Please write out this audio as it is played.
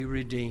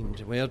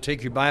Redeemed. Well,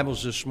 take your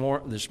Bibles this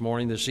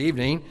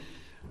evening,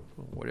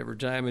 whatever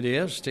time it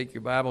is. Take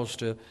your Bibles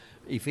to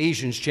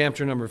Ephesians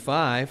chapter number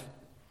 5.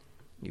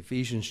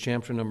 Ephesians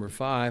chapter number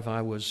 5.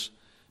 I was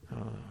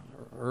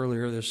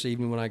earlier this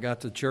evening when I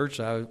got to church.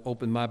 I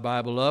opened my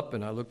Bible up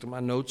and I looked at my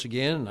notes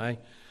again, and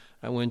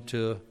I went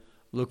to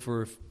look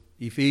for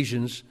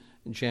Ephesians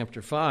in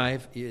chapter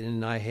 5,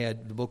 and I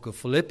had the book of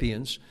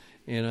Philippians.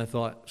 And I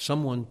thought,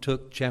 someone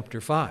took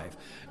chapter 5,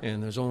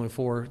 and there's only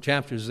 4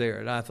 chapters there.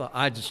 And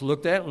I just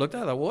looked at it, I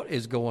thought, what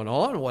is going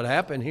on? What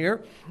happened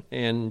here?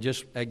 And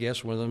just, I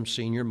guess, one of them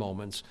senior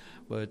moments.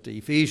 But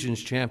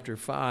Ephesians chapter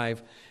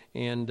 5,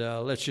 and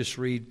let's just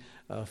read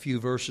a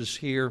few verses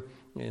here,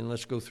 and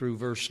let's go through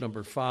verse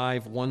number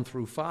 5, 1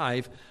 through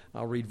 5.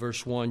 I'll read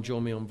verse 1,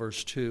 join me on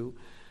verse 2.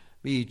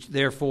 Be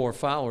therefore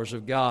followers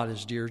of God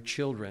as dear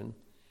children,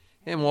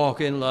 and walk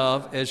in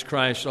love as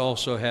Christ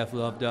also hath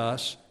loved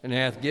us, and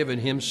hath given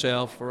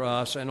himself for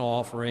us an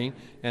offering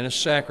and a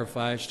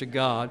sacrifice to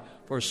God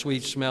for a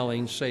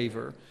sweet-smelling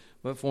savor.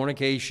 But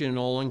fornication and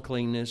all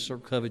uncleanness or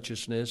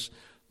covetousness,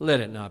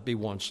 let it not be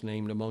once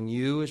named among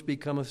you as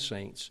becometh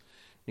saints.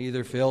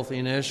 Neither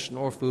filthiness,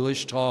 nor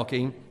foolish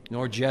talking,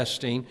 nor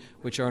jesting,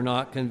 which are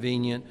not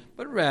convenient,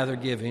 but rather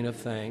giving of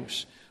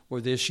thanks.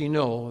 For this ye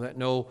know, that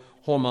no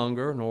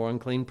whoremonger, nor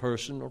unclean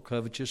person, nor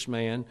covetous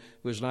man,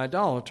 who is an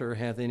idolater,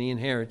 hath any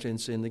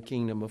inheritance in the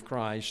kingdom of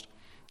Christ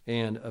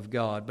and of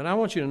God. But I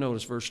want you to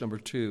notice verse number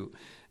 2,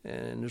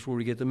 and this is where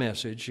we get the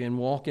message. And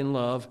walk in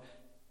love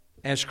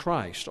as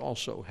Christ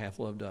also hath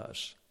loved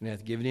us, and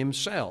hath given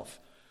himself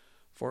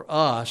for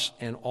us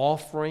an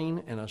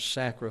offering and a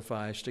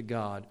sacrifice to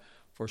God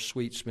for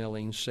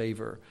sweet-smelling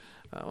savor.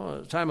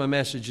 The time of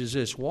message is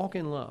this: walk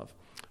in love.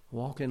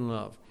 Walk in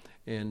love.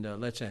 And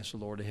let's ask the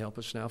Lord to help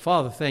us now.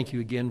 Father, thank you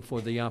again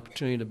for the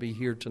opportunity to be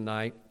here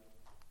tonight.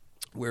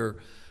 We're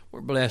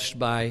blessed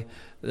by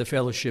the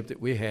fellowship that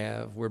we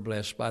have. We're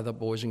blessed by the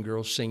boys and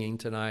girls singing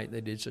tonight.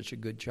 They did such a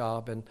good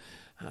job, and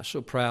I'm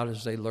so proud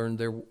as they learn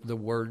the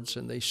words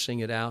and they sing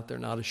it out. They're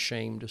not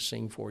ashamed to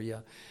sing for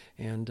you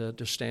and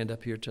to stand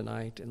up here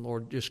tonight. And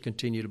Lord, just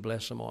continue to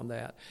bless them on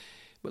that.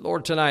 But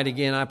Lord, tonight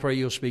again, I pray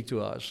you'll speak to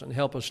us and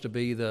help us to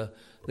be the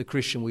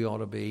Christian we ought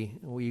to be.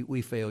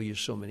 We fail you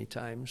so many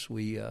times.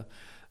 We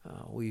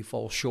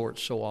fall short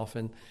so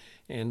often.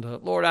 And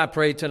Lord, I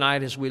pray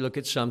tonight as we look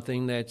at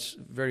something that's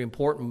very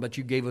important, but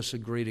you gave us a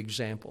great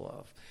example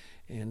of.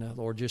 And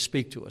Lord, just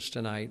speak to us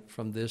tonight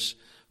from this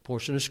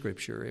portion of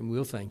Scripture, and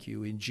we'll thank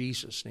you. In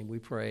Jesus' name we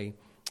pray.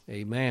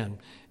 Amen.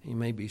 You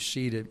may be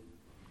seated.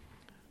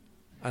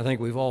 I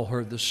think we've all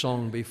heard the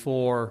song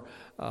before,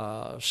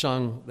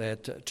 sung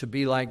that to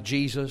be like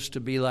Jesus,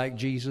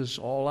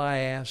 all I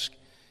ask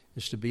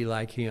is to be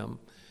like him.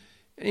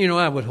 And,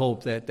 I would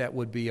hope that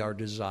would be our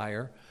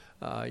desire.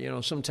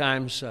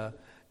 Sometimes,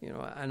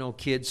 I know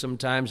kids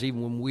sometimes,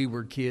 even when we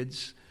were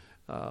kids,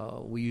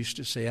 we used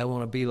to say, I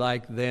want to be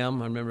like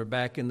them. I remember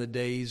back in the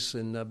days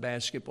in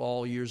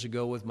basketball years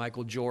ago with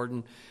Michael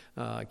Jordan,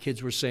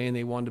 kids were saying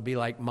they wanted to be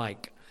like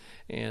Mike.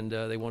 And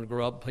they want to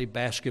grow up and play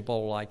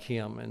basketball like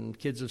him. And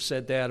kids have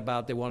said that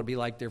about they want to be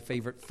like their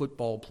favorite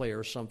football player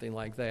or something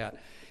like that.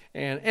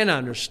 And I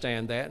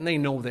understand that. And they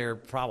know they're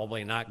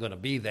probably not going to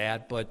be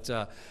that. But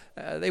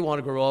they want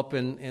to grow up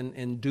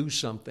and do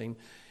something.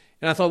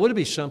 And I thought, would it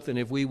be something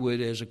if we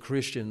would, as a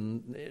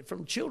Christian,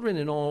 from children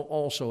and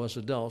also as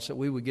adults, that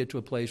we would get to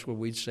a place where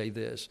we'd say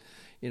this,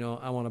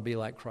 I want to be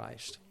like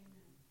Christ.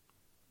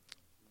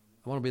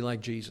 I want to be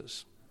like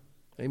Jesus.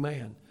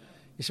 Amen.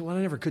 You say, well,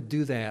 I never could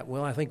do that.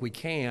 Well, I think we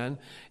can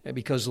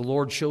because the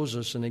Lord shows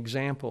us an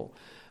example.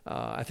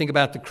 I think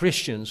about the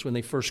Christians when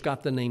they first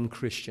got the name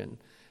Christian.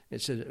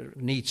 It's a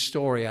neat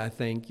story, I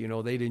think. They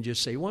didn't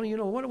just say, well,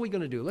 what are we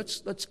going to do?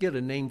 Let's get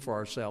a name for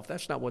ourselves.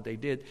 That's not what they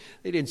did.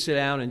 They didn't sit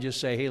down and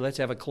just say, hey, let's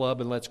have a club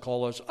and let's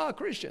call us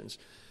Christians.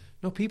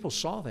 No, people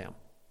saw them.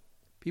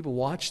 People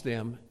watched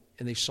them,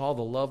 and they saw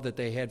the love that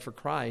they had for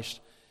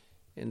Christ,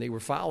 and they were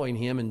following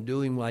him and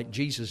doing like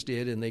Jesus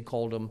did, and they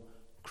called them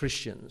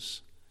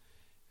Christians.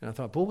 And I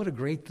thought, boy, what a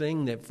great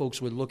thing that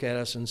folks would look at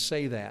us and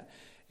say that,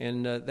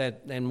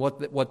 and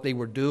what they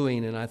were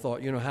doing. And I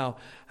thought,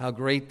 how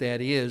great that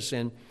is.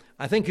 And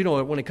I think,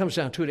 when it comes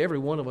down to it, every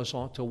one of us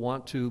ought to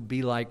want to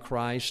be like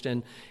Christ.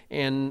 And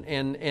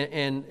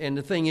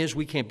the thing is,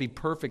 we can't be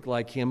perfect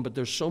like him, but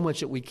there's so much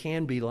that we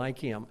can be like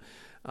him.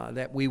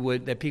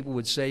 That people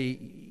would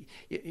say,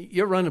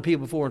 you're running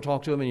people before and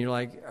talk to them, and you're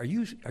like, are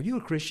you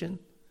a Christian?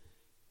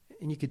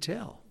 And you could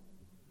tell.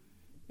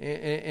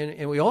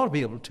 And we ought to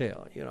be able to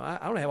tell.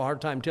 I don't have a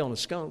hard time telling a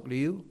skunk, do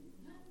you?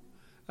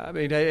 I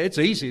mean, it's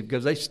easy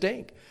because they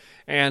stink.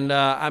 And,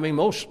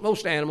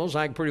 most animals,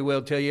 I can pretty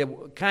well tell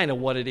you kind of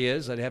what it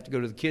is. I'd have to go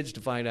to the kids to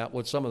find out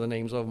what some of the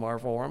names of them are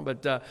for them.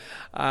 But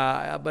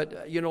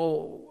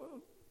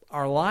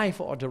our life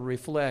ought to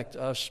reflect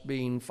us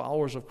being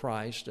followers of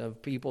Christ,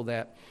 of people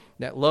that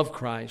love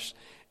Christ.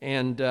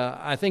 And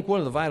I think one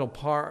of the vital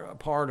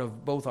part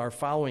of both our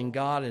following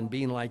God and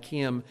being like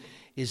him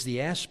is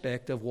the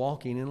aspect of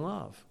walking in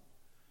love.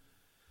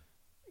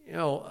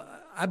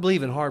 I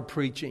believe in hard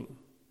preaching.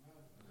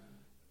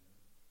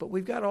 But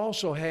we've got to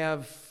also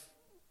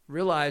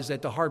realize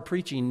that the hard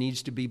preaching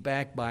needs to be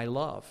backed by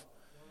love.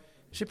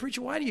 You say,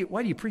 preacher, why do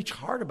you preach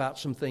hard about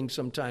some things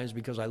sometimes?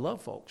 Because I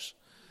love folks.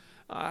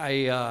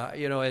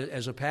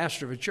 As a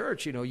pastor of a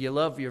church, you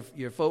love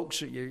your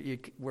folks.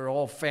 We're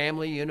all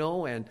family, and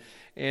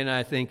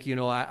I think,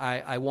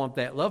 I want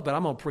that love, but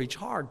I'm going to preach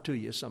hard to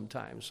you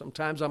sometimes.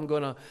 Sometimes I'm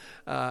going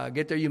to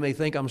get there. You may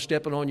think I'm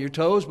stepping on your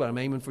toes, but I'm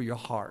aiming for your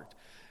heart.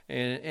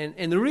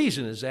 And the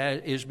reason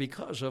is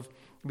because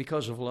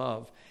of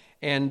love.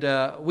 And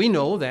we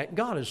know that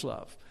God is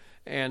love.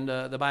 And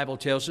the Bible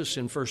tells us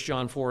in 1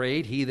 John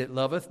 4:8, he that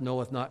loveth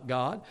knoweth not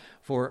God,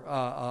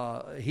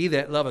 for he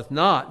that loveth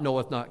not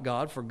knoweth not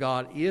God, for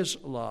God is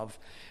love.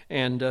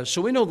 And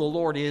so we know the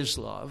Lord is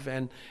love,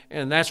 and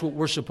that's what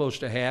we're supposed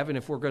to have. And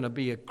if we're going to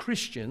be a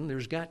Christian,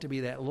 there's got to be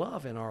that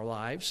love in our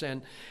lives.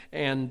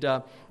 And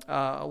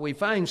we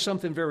find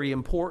something very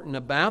important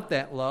about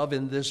that love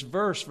in this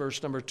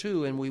verse number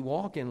 2, and we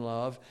walk in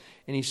love.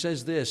 And he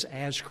says this,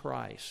 as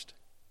Christ.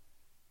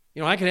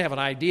 I can have an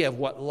idea of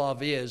what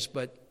love is,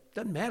 but it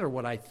doesn't matter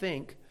what I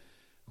think.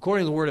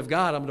 According to the Word of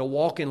God, I'm going to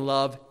walk in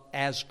love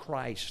as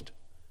Christ.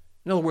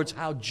 In other words,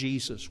 how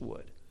Jesus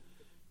would.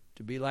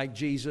 To be like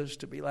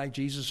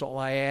Jesus, all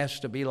I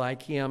ask, to be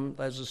like Him,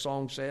 as the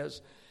song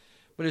says.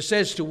 But it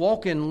says to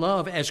walk in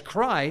love as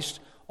Christ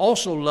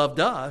also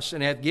loved us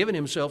and hath given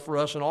Himself for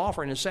us an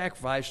offering and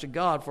sacrifice to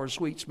God for a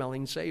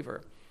sweet-smelling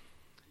savor.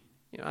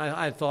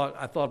 I thought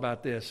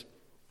about this.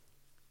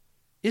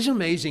 Isn't it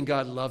amazing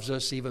God loves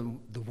us even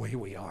the way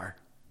we are?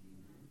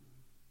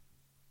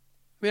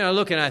 I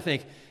look and I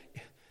think,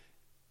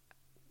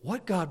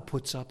 what God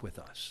puts up with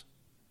us?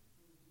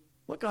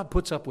 What God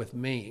puts up with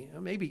me?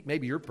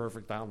 Maybe you're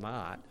perfect, I'm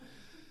not.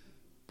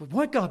 But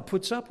what God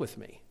puts up with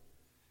me?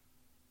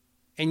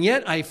 And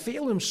yet I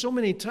fail Him so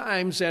many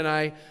times, and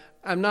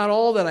I'm not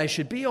all that I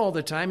should be all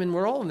the time, and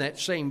we're all in that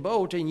same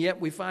boat, and yet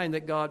we find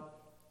that God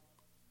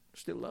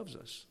still loves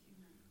us.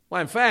 Well,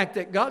 in fact,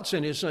 that God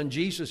sent His Son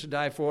Jesus to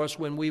die for us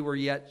when we were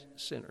yet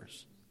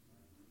sinners.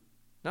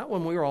 Not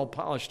when we were all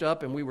polished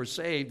up and we were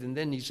saved and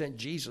then He sent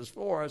Jesus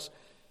for us.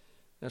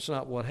 That's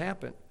not what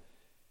happened.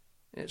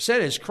 It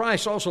said, as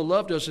Christ also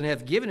loved us and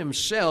hath given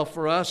Himself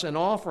for us an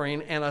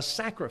offering and a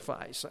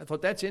sacrifice. I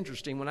thought that's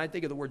interesting. When I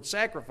think of the word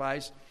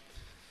sacrifice,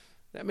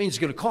 that means it's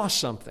going to cost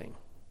something.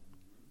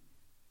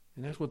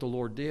 And that's what the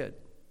Lord did.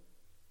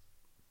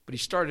 But He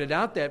started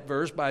out that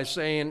verse by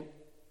saying,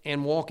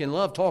 and walk in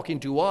love, talking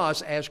to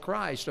us as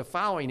Christ,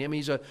 following Him.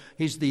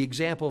 He's the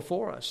example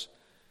for us.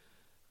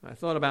 I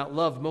thought about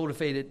love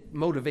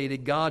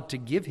motivated God to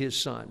give His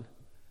Son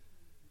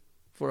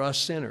for us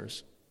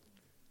sinners.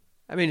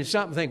 It's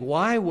something to think,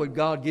 why would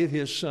God give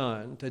His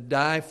Son to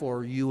die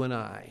for you and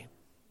I?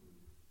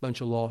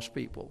 Bunch of lost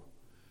people.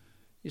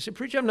 You say,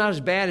 preacher, I'm not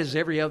as bad as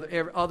every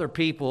other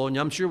people, and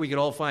I'm sure we could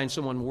all find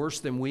someone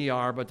worse than we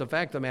are, but the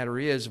fact of the matter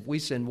is, if we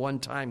sin one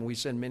time, we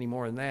sin many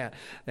more than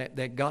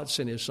that God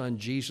sent His Son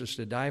Jesus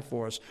to die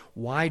for us.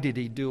 Why did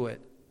He do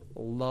it?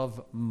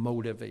 Love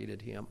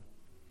motivated Him.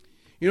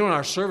 In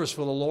our service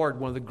for the Lord,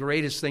 one of the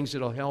greatest things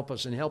that will help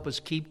us and help us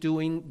keep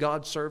doing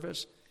God's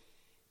service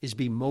is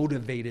be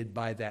motivated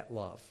by that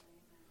love.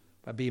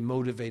 By being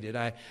motivated.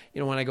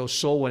 When I go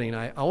soul winning,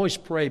 I always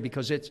pray,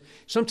 because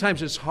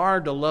sometimes it's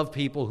hard to love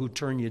people who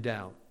turn you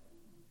down.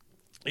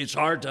 It's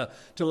hard to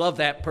love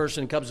that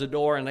person who comes to the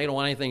door and they don't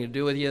want anything to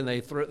do with you, and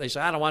they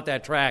say, I don't want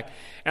that tract.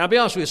 And I'll be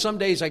honest with you, some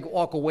days I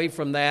walk away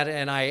from that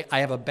and I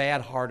have a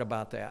bad heart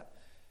about that.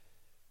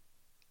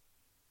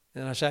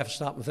 And I just have to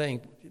stop and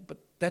think, but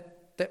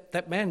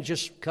that man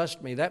just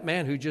cussed me. That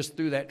man who just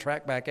threw that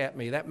tract back at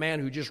me, that man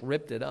who just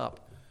ripped it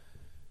up,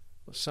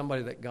 was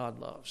somebody that God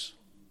loves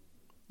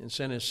and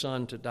sent His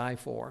Son to die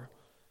for.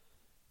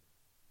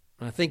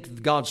 And I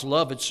think God's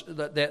love,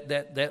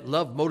 that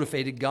love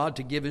motivated God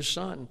to give His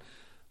Son.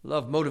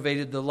 Love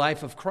motivated the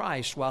life of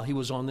Christ while He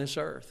was on this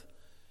earth.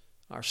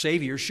 Our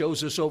Savior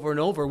shows us over and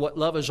over what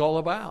love is all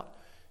about.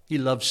 He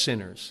loves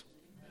sinners.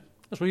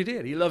 That's what He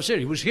did. He loved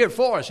sinners. He was here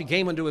for us. He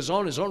came unto His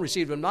own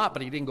received Him not,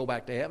 but He didn't go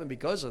back to heaven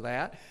because of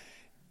that.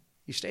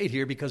 He stayed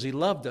here because He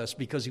loved us,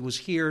 because He was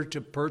here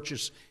to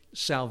purchase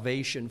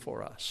salvation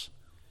for us.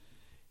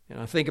 And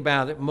I think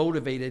about it,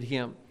 motivated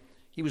Him.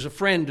 He was a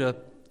friend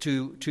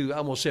to I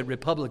almost said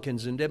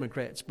Republicans and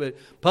Democrats, but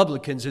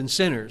publicans and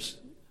sinners.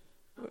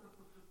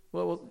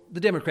 Well, the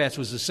Democrats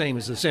was the same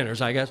as the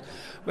sinners, I guess.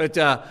 But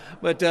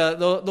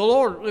the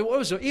Lord,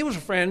 He was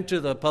a friend to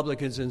the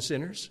publicans and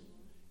sinners.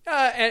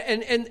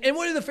 And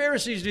what did the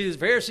Pharisees do? The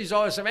Pharisees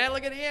always say, man,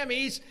 look at him.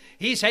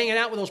 He's hanging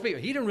out with those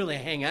people. He didn't really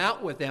hang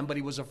out with them, but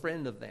he was a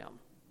friend of them.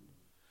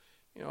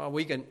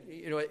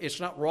 It's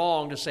not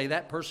wrong to say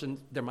that person,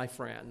 they're my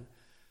friend.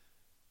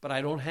 But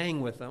I don't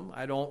hang with them.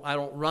 I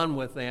don't run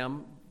with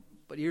them.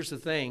 But here's the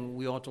thing,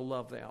 we ought to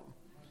love them.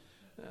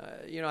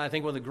 I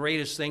think one of the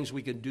greatest things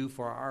we can do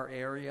for our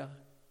area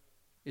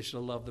is to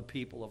love the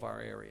people of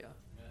our area.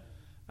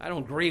 I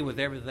don't agree with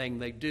everything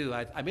they do.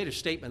 I made a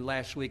statement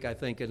last week, I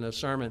think, in a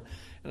sermon,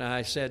 and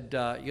I said,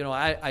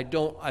 I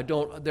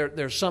don't.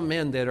 There's some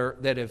men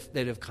that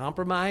have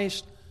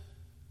compromised,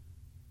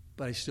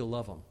 but I still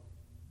love them.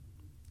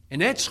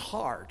 And that's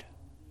hard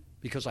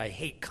because I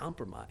hate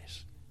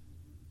compromise.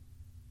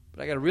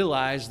 But I got to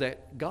realize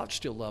that God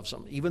still loves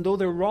them. Even though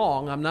they're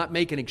wrong, I'm not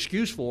making an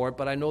excuse for it,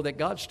 but I know that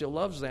God still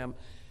loves them.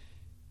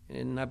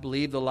 And I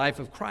believe the life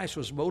of Christ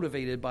was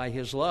motivated by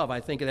his love. I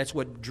think that's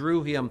what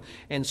drew him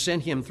and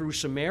sent him through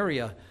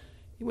Samaria.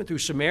 He went through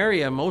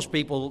Samaria, and most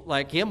people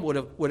like him would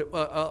have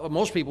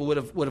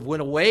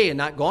went away and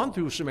not gone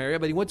through Samaria.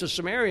 But he went to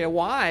Samaria.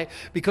 Why?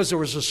 Because there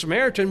was a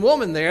Samaritan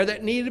woman there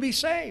that needed to be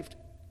saved.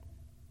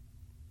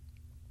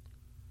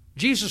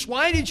 Jesus,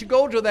 why did you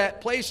go to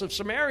that place of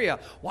Samaria?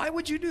 Why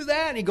would you do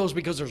that? And he goes,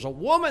 because there's a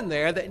woman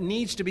there that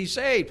needs to be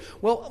saved.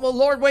 Well,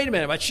 Lord, wait a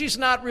minute, but she's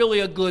not really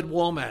a good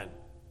woman.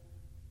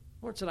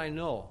 Lord said, I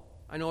know.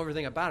 I know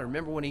everything about her.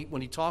 Remember when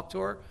he talked to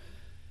her?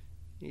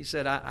 He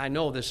said, I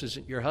know this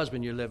isn't your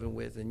husband you're living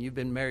with, and you've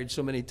been married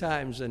so many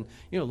times, and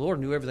the Lord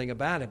knew everything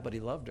about it, but he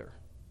loved her.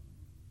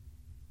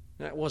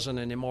 That wasn't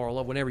an immoral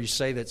love. Whenever you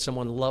say that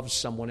someone loves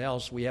someone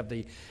else,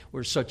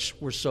 we're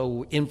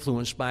so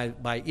influenced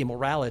by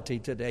immorality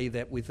today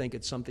that we think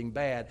it's something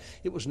bad.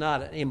 It was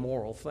not an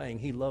immoral thing.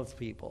 He loved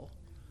people.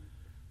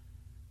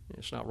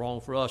 It's not wrong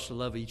for us to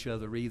love each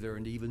other either,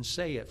 and to even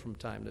say it from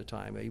time to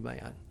time.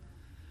 Amen.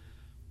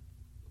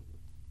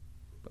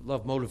 But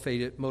love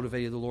motivated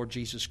the Lord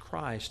Jesus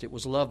Christ. It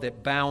was love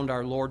that bound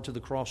our Lord to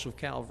the cross of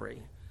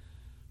Calvary.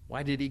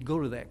 Why did he go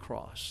to that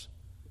cross?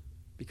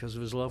 Because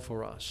of his love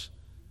for us.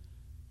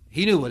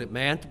 He knew what it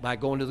meant by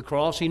going to the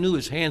cross. He knew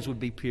his hands would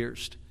be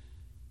pierced.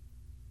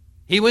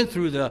 He went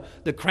through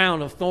the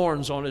crown of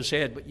thorns on his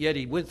head, but yet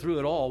he went through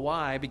it all.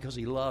 Why? Because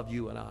he loved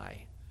you and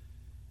I.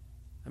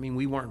 I mean,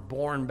 we weren't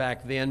born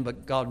back then,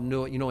 but God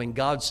knew it. In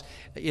God's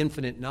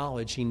infinite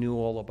knowledge, he knew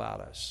all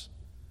about us.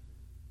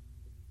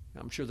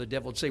 I'm sure the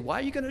devil would say,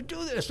 why are you going to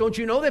do this? Don't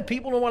you know that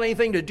people don't want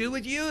anything to do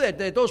with you?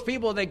 That those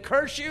people, they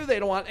curse you. They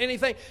don't want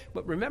anything.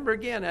 But remember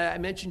again, I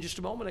mentioned just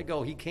a moment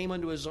ago, he came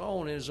unto his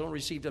own, and his own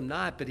received him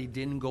not, but he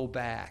didn't go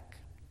back.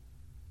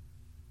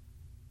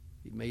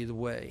 He made the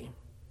way.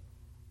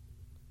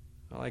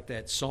 I like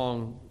that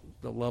song,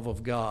 The Love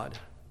of God.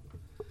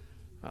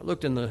 I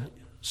looked in the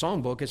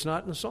songbook. It's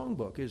not in the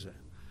songbook, is it?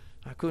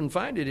 I couldn't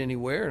find it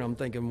anywhere, and I'm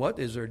thinking, what?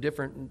 Is there a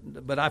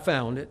different? But I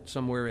found it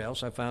somewhere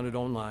else. I found it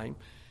online.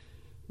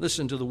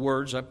 Listen to the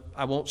words.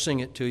 I won't sing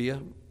it to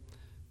you.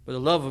 But the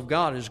love of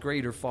God is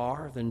greater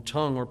far than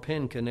tongue or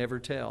pen can ever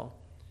tell.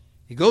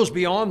 He goes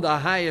beyond the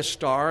highest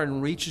star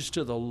and reaches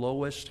to the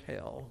lowest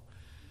hell.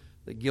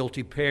 The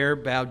guilty pair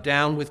bowed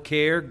down with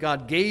care.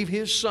 God gave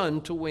his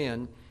son to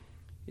win.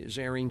 His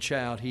erring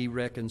child he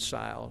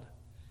reconciled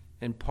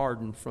and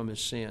pardoned from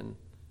his sin.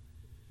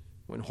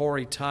 When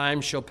hoary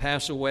times shall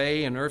pass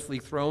away and earthly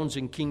thrones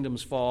and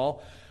kingdoms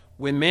fall,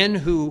 when men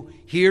who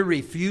here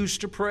refuse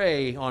to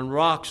pray on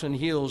rocks and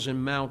hills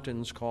and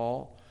mountains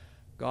call,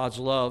 God's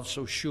love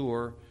so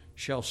sure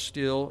shall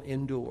still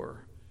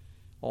endure,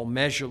 all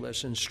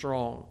measureless and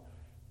strong,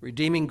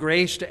 redeeming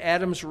grace to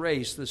Adam's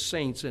race, the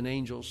saints and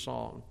angels'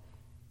 song.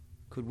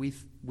 Could we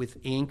with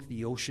ink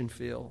the ocean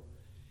fill,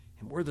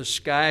 and were the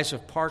skies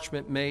of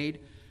parchment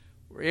made,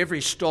 were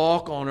every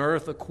stalk on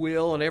earth a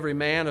quill, and every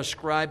man a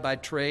scribe by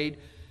trade,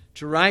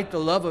 to write the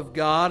love of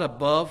God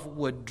above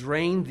would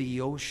drain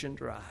the ocean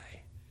dry,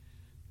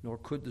 nor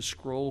could the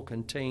scroll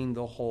contain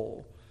the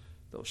whole,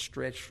 though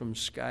stretched from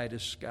sky to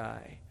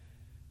sky.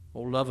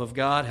 O love of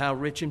God, how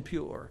rich and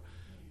pure,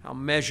 how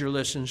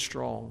measureless and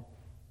strong,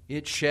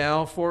 it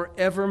shall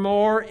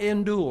forevermore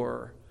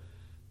endure,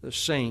 the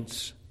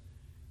saints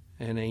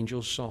and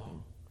angels'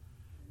 song.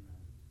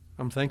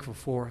 I'm thankful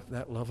for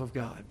that love of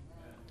God.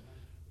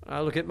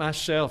 I look at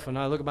myself, and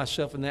I look at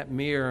myself in that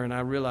mirror, and I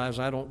realize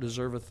I don't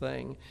deserve a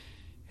thing,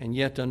 and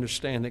yet to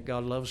understand that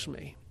God loves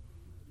me,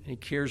 and he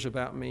cares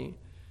about me.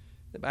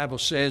 The Bible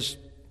says,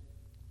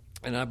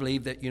 and I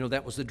believe that,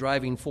 that was the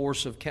driving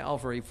force of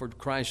Calvary for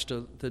Christ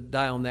to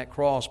die on that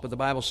cross. But the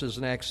Bible says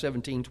in Acts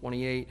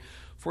 17:28,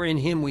 for in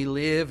him we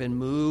live and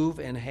move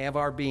and have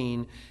our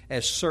being,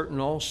 as certain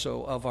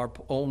also of our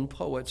own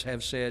poets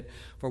have said,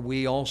 for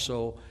we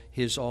also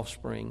his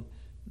offspring.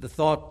 The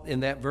thought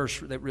in that verse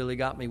that really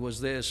got me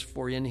was this: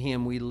 for in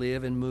him we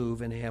live and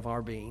move and have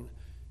our being.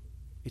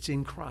 It's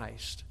in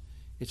Christ.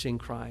 It's in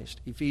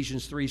Christ.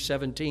 Ephesians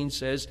 3:17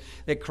 says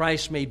that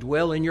Christ may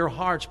dwell in your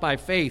hearts by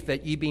faith,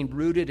 that ye being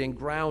rooted and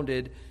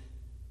grounded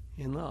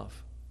in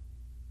love.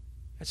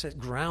 That's that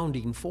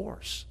grounding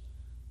force,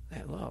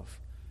 that love.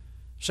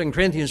 2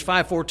 Corinthians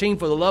 5:14,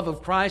 for the love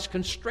of Christ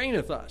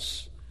constraineth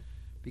us,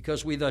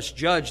 because we thus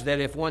judge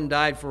that if one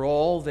died for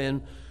all,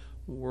 then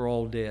we're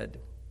all dead.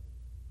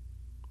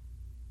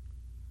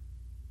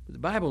 The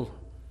Bible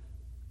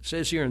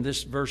says here in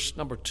this verse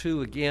number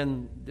 2,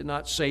 again, did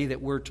not say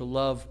that we're to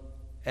love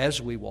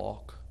as we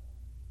walk.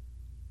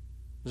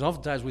 Because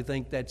oftentimes we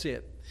think that's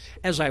it.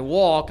 As I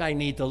walk, I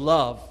need to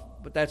love.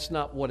 But that's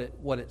not what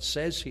it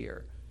says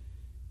here.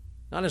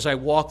 Not as I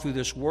walk through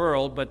this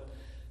world, but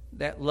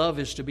that love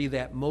is to be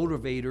that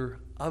motivator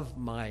of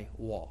my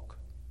walk.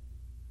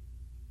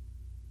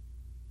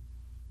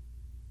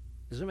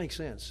 Does that make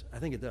sense? I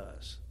think it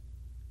does.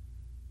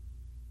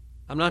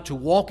 I'm not to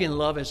walk in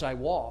love as I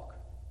walk.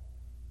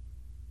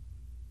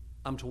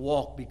 I'm to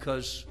walk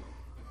because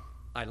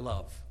I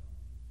love.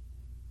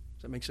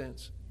 Does that make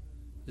sense?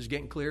 This is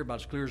getting clear?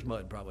 About as clear as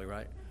mud, probably,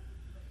 right?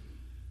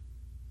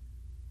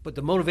 But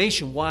the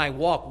motivation why I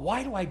walk,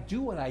 why do I do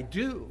what I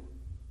do?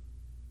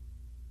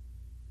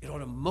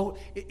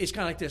 It's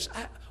kind of like this.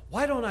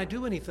 Why don't I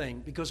do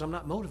anything? Because I'm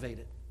not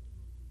motivated.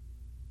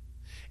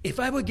 If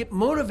I would get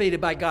motivated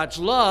by God's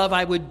love,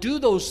 I would do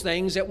those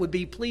things that would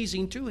be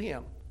pleasing to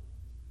Him.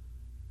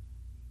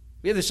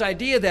 We have this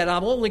idea that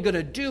I'm only going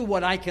to do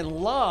what I can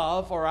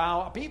love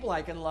or people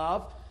I can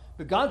love.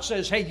 But God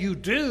says, hey, you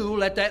do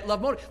let that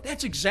love motivate.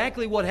 That's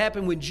exactly what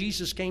happened when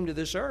Jesus came to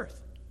this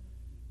earth.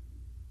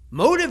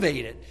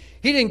 Motivated.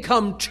 He didn't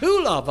come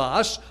to love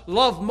us.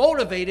 Love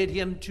motivated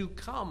Him to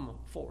come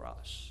for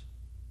us.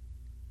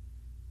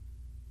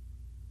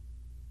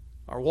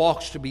 Our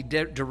walks to be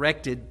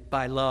directed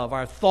by love.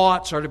 Our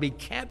thoughts are to be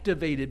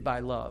captivated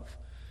by love.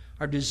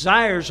 Our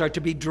desires are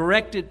to be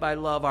directed by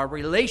love. Our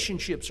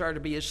relationships are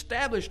to be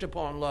established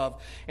upon love.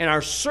 And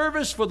our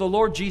service for the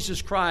Lord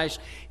Jesus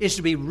Christ is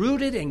to be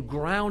rooted and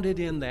grounded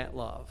in that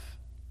love.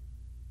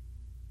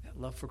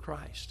 That love for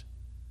Christ.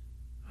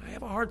 I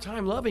have a hard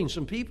time loving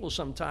some people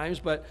sometimes,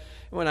 but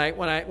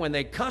when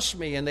they cuss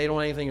me and they don't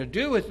have anything to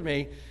do with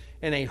me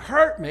and they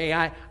hurt me,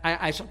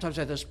 I sometimes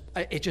have this,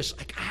 it's just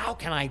like, how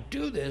can I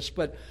do this?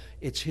 But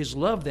it's His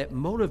love that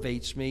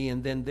motivates me,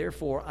 and then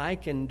therefore I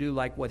can do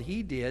like what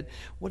He did.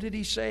 What did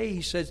He say?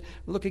 He says,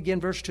 look again,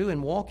 verse 2,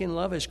 and walk in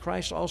love as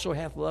Christ also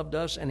hath loved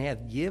us and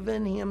hath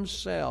given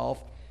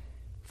Himself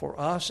for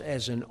us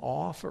as an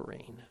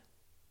offering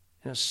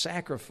and a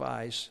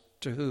sacrifice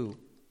to who?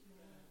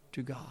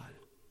 To God.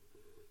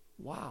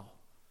 Wow.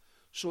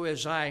 So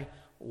as I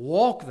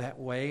walk that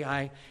way,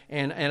 I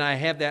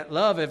have that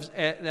love,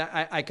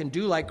 I can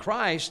do like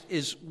Christ.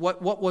 Is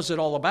what was it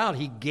all about?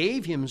 He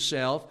gave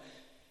Himself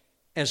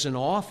as an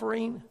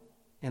offering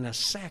and a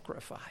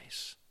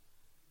sacrifice.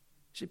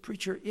 You say,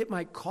 preacher, it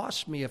might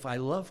cost me if I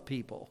love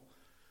people.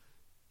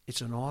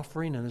 It's an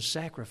offering and a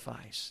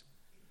sacrifice.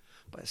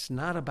 But it's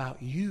not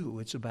about you,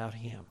 it's about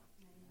Him.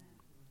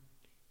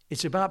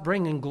 It's about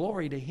bringing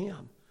glory to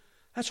Him.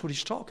 That's what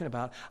He's talking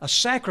about. A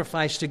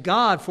sacrifice to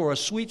God for a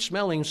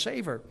sweet-smelling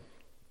savor.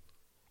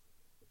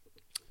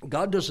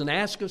 God doesn't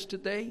ask us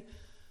today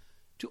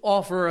to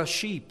offer a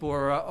sheep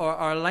or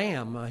a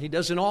lamb. He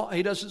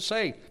doesn't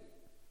say,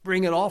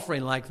 bring an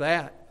offering like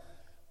that.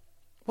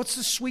 What's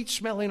the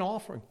sweet-smelling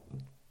offering?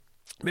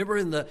 Remember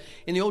in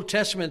the Old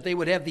Testament, they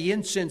would have the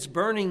incense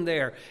burning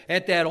there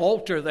at that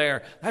altar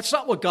there. That's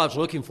not what God's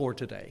looking for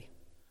today.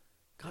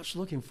 God's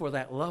looking for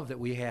that love that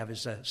we have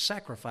as a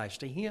sacrifice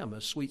to Him, a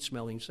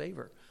sweet-smelling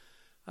savor.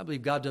 I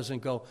believe God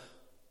doesn't go,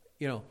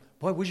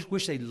 boy, we just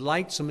wish they'd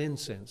light some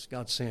incense.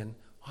 God's saying,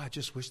 I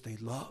just wish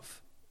they'd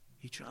love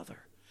each other.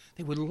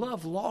 They would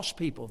love lost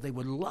people. They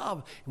would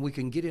love, and we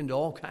can get into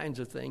all kinds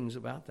of things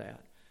about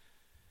that.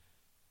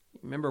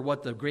 Remember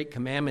what the great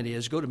commandment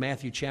is. Go to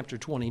Matthew chapter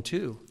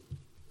 22.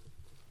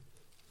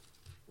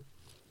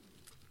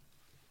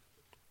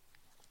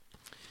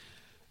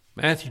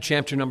 Matthew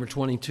chapter number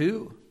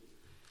 22.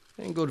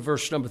 And go to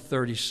verse number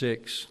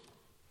 36.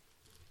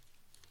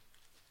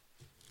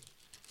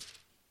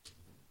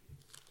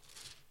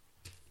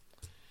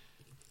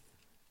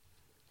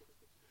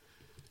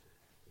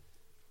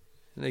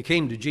 And they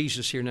came to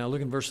Jesus here. Now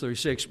look in verse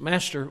 36.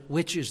 Master,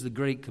 which is the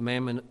great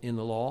commandment in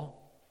the law?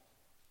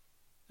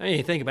 Now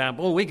you think about it.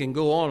 Boy, we can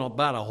go on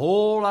about a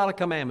whole lot of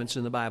commandments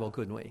in the Bible,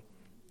 couldn't we?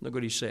 Look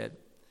what He said.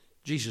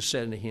 Jesus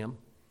said unto him,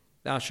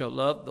 Thou shalt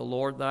love the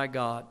Lord thy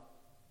God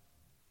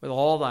with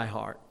all thy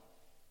heart,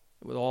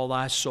 with all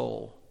thy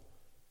soul,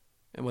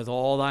 and with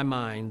all thy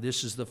mind.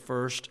 This is the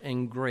first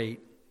and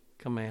great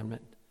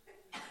commandment.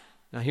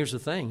 Now here's the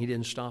thing. He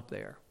didn't stop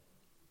there.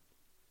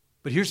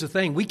 But here's the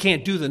thing. We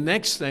can't do the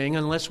next thing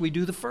unless we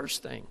do the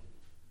first thing.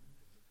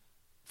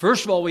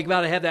 First of all, we've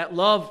got to have that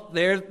love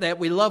there, that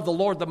we love the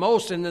Lord the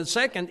most. And the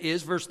second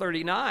is, verse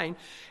 39,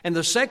 and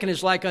the second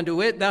is like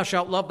unto it, Thou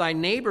shalt love thy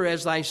neighbor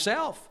as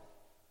thyself.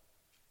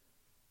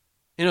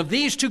 And of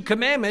these two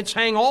commandments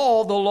hang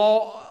all the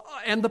law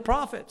and the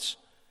prophets.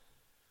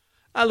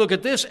 I look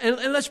at this, and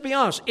let's be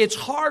honest, it's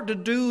hard to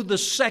do the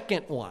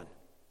second one,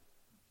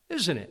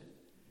 isn't it?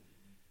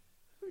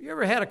 You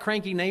ever had a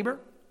cranky neighbor?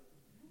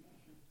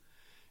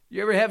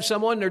 You ever have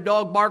someone, their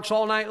dog barks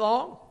all night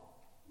long?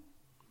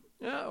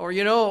 Yeah, or,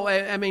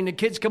 the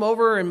kids come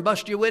over and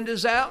bust your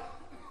windows out.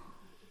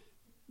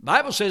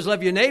 Bible says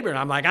love your neighbor. And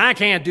I'm like, I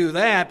can't do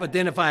that. But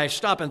then if I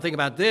stop and think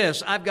about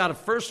this, I've got to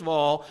first of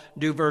all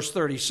do verse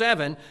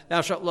 37.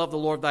 Thou shalt love the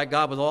Lord thy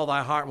God with all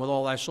thy heart and with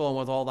all thy soul and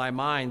with all thy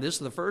mind. This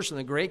is the first and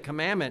the great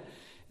commandment.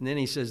 And then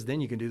he says,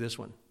 then you can do this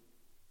one.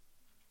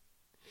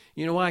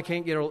 You know why I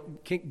can't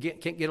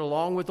get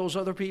along with those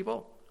other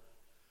people?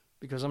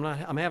 Because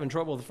I'm having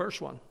trouble with the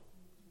first one.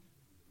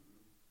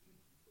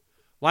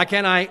 Why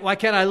can't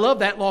I love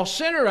that lost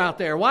sinner out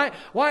there? Why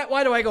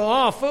do I go,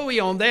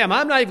 phooey on them?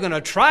 I'm not even going to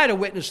try to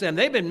witness them.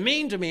 They've been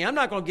mean to me. I'm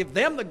not going to give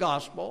them the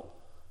gospel.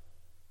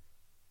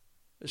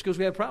 It's because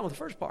we have a problem with the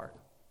first part.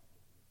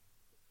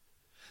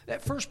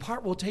 That first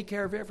part will take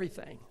care of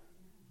everything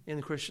in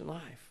the Christian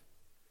life.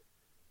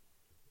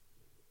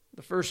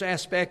 The first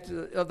aspect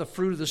of the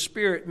fruit of the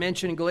Spirit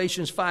mentioned in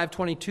Galatians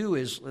 5:22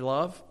 is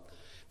love.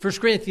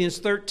 1 Corinthians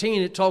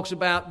 13, it talks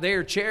about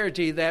their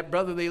charity, that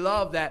brotherly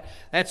love.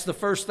 That's the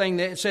first thing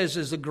that it says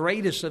is the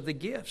greatest of the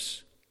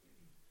gifts.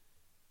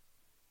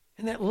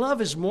 And that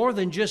love is more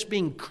than just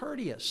being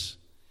courteous.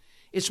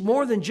 It's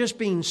more than just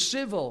being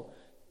civil.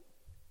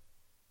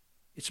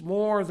 It's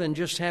more than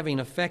just having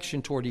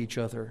affection toward each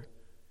other.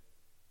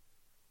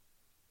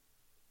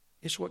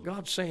 It's what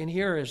God's saying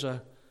here is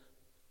a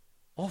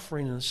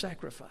offering and a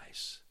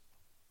sacrifice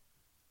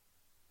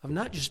of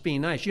not just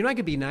being nice. You know, I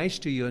could be nice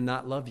to you and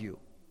not love you.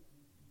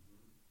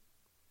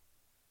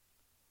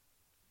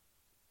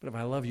 But if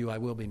I love you, I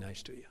will be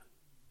nice to you.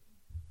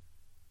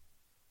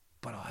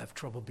 But I'll have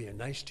trouble being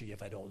nice to you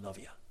if I don't love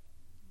you.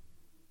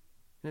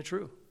 Isn't it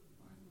true?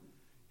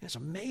 It's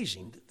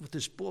amazing that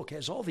this book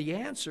has all the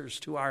answers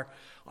to our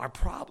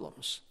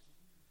problems.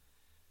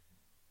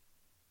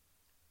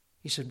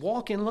 He said,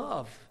 walk in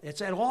love. It's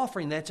that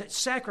offering, that's that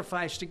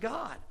sacrifice to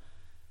God.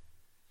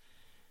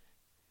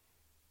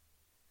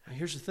 Now,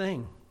 here's the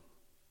thing.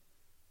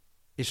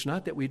 It's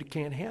not that we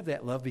can't have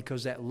that love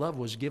because that love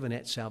was given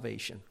at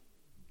salvation.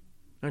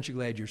 Aren't you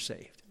glad you're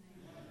saved?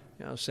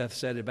 You know, Seth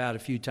said about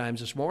it a few times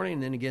this morning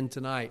and then again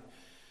tonight.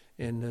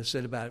 And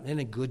said about it, isn't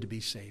it good to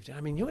be saved?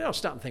 I mean, you don't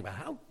stop and think about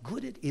how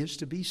good it is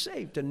to be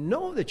saved, to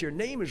know that your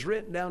name is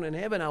written down in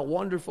heaven, how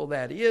wonderful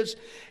that is.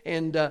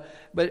 And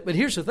but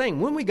here's the thing: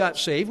 when we got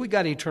saved, we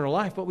got eternal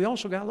life, but we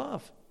also got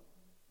love.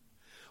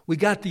 We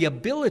got the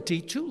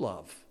ability to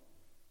love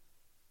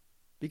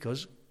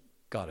because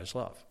God is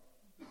love.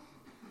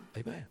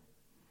 Amen.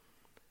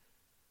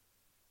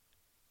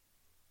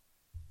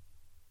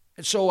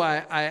 And so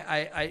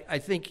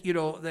I think, you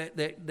know,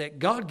 that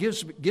God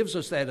gives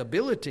us that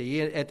ability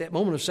at that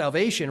moment of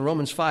salvation. In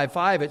Romans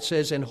 5:5 it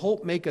says, "And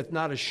hope maketh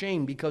not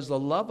ashamed, because the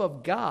love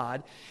of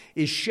God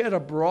is shed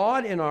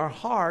abroad in our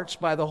hearts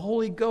by the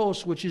Holy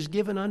Ghost, which is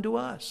given unto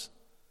us."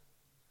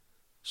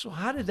 So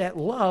how did that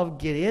love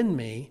get in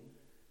me?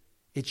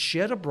 It's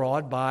shed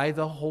abroad by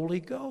the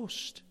Holy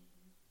Ghost.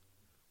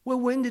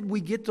 Well, when did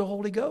we get the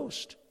Holy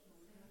Ghost?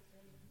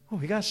 Well,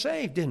 we got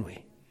saved, didn't we?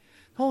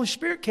 The Holy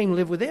Spirit came to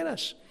live within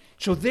us.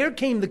 So there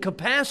came the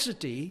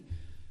capacity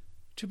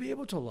to be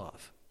able to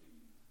love.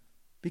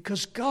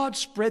 Because God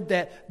spread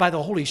that by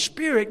the Holy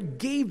Spirit,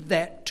 gave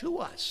that to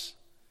us.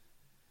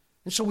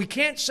 And so we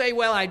can't say,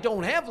 well, I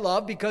don't have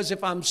love, because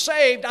if I'm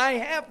saved, I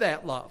have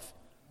that love.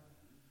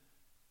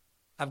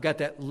 I've got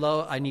that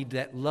love. I need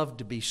that love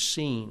to be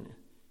seen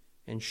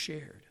and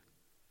shared.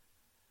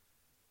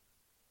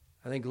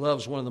 I think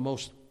love is one of the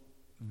most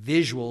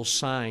visual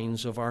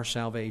signs of our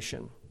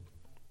salvation.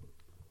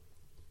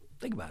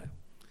 Think about it.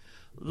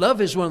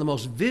 Love is one of the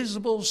most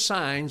visible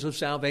signs of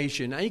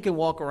salvation. Now you can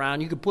walk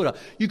around, you could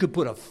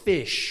put a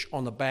fish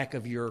on the back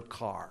of your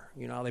car.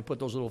 You know how they put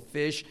those little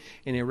fish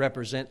and they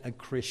represent a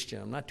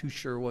Christian. I'm not too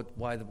sure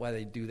why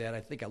they do that.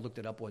 I think I looked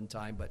it up one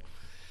time, but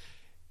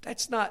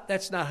that's not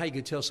how you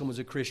can tell someone's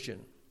a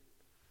Christian.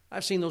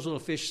 I've seen those little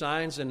fish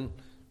signs and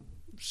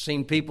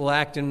seen people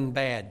acting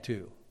bad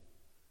too.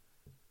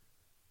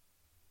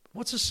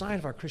 What's the sign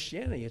of our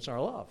Christianity? It's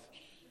our love.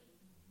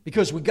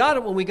 Because we got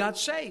it when we got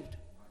saved.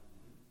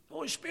 The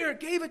Holy Spirit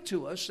gave it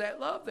to us, that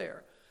love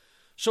there.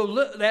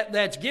 So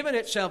that's given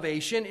at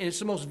salvation, and it's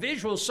the most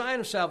visual sign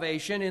of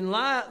salvation. And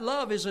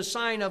love is a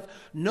sign of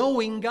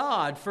knowing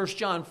God. 1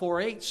 John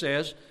 4:8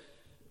 says,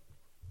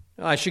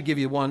 I should give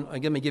you one.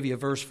 Let me give you a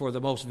verse for the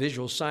most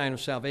visual sign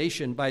of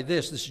salvation. By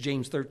this is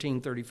John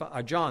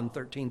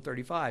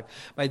 13:35.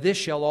 By this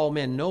shall all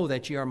men know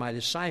that ye are my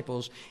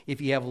disciples, if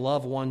ye have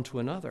love one to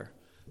another.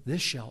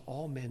 This shall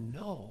all men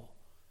know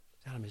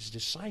that I'm his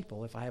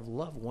disciple, if I have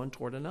love one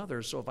toward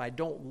another. So if I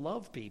don't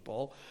love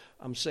people,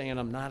 I'm saying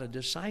I'm not a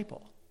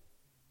disciple.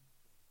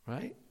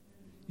 Right?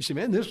 You say,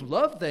 man, this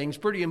love thing's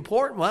pretty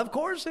important. Well, of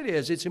course it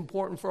is. It's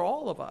important for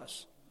all of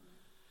us.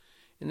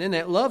 And then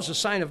that love's a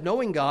sign of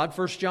knowing God.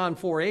 1 John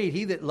 4:8,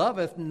 he that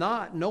loveth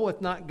not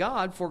knoweth not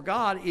God, for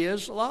God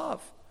is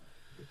love.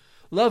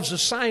 Love's a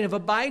sign of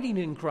abiding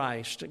in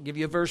Christ. I'll give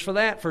you a verse for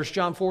that, 1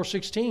 John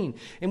 4:16.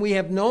 And we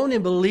have known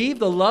and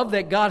believed the love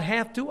that God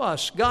hath to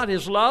us. God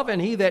is love,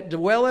 and he that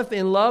dwelleth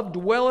in love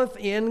dwelleth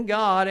in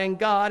God, and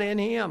God in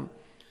him.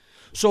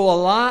 So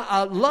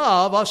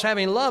love, us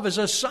having love, is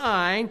a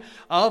sign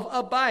of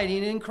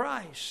abiding in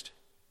Christ.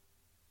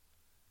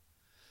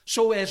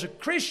 So as a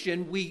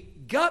Christian, we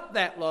got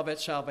that love at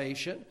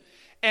salvation.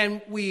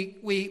 And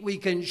we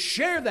can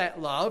share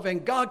that love,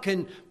 and God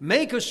can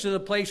make us to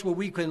the place where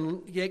we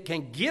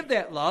can give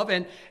that love,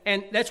 and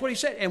that's what he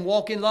said, and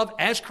walk in love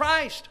as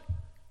Christ.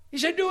 He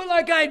said, do it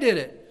like I did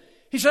it.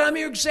 He said, I'm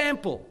your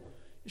example.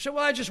 He said,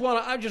 well, I just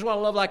want to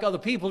love like other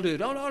people do.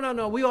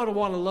 No. We ought to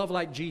want to love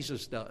like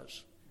Jesus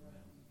does.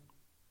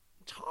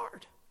 It's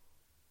hard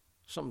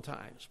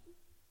sometimes.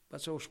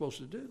 That's what we're supposed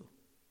to do.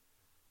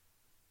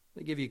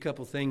 Let me give you a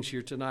couple things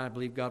here tonight I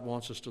believe God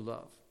wants us to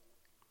love.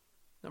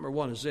 Number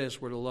one is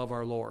this: we're to love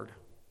our Lord.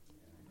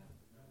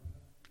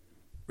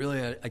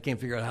 Really, I can't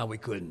figure out how we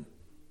couldn't.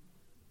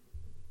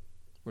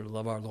 We're to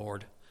love our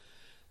Lord.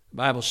 The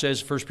Bible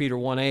says, 1 Peter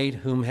 1:8,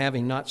 whom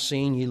having not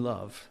seen ye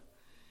love,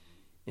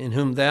 in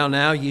whom thou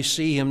now ye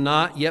see him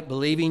not, yet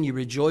believing ye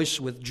rejoice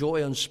with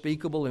joy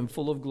unspeakable and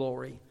full of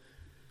glory.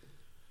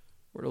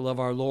 We're to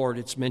love our Lord.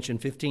 It's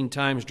mentioned 15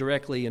 times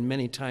directly and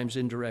many times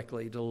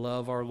indirectly, to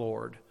love our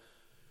Lord.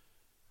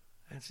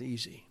 That's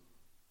easy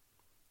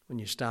when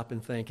you stop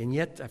and think. And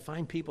yet I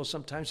find people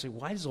sometimes say,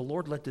 why does the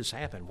Lord let this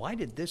happen? Why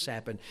did this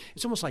happen?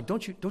 It's almost like,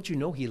 don't you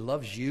know he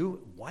loves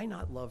you? Why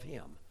not love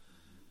him?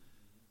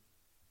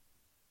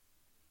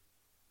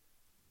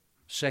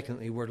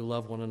 Secondly, we're to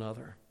love one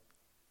another.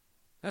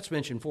 That's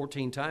mentioned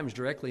 14 times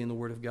directly in the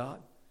Word of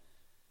God.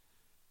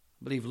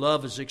 I believe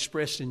love is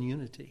expressed in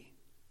unity.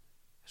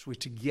 As we're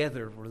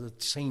together, we're the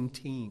same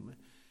team.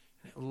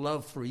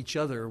 Love for each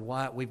other.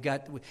 Why we've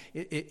got,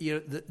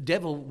 the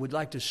devil would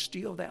like to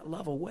steal that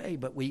love away,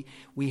 but we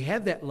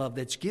have that love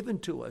that's given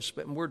to us.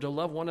 But we're to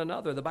love one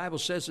another. The Bible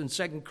says in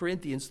 2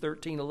 Corinthians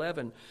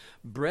 13:11,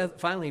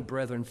 finally,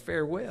 brethren,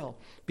 farewell.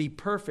 Be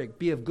perfect.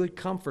 Be of good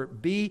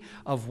comfort. Be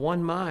of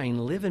one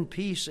mind. Live in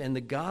peace, and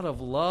the God of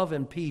love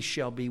and peace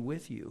shall be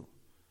with you.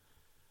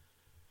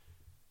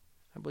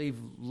 I believe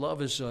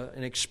love is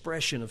an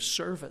expression of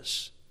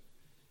service.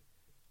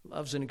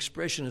 Love's an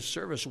expression of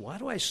service. Why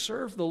do I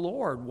serve the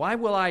Lord? Why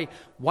will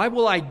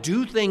I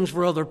do things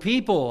for other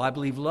people? I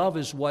believe love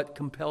is what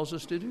compels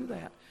us to do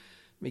that. Let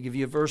me give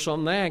you a verse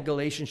on that.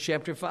 Galatians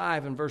chapter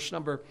 5 and verse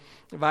number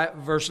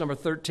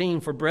 13.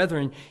 For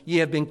brethren, ye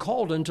have been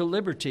called unto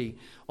liberty.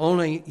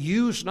 Only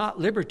use not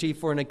liberty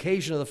for an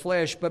occasion of the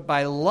flesh, but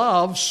by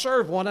love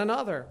serve one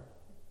another.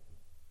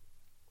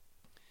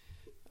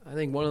 I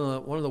think one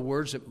of the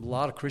words that a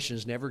lot of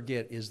Christians never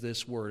get is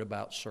this word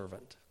about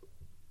servant.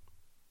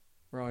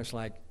 We're always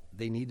like,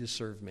 they need to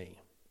serve me.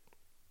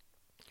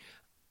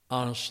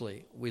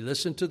 Honestly, we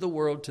listen to the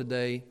world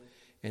today,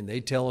 and they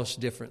tell us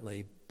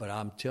differently. But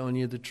I'm telling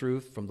you the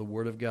truth from the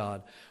Word of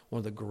God. One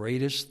of the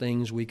greatest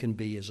things we can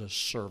be is a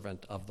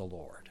servant of the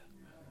Lord.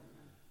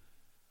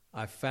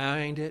 I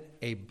find it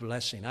a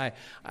blessing. I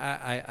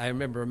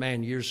remember a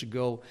man years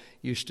ago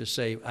used to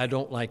say, I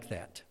don't like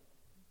that.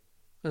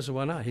 I said,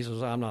 why not? He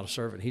says, I'm not a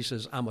servant. He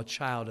says, I'm a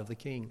child of the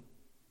King.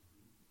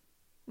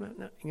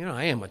 You know,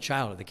 I am a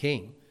child of the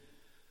King.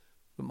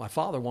 But my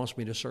Father wants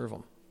me to serve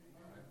him.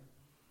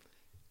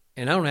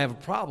 And I don't have a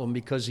problem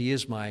because he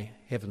is my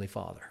Heavenly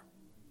Father.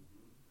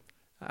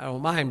 I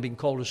don't mind being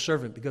called a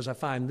servant because I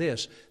find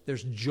there's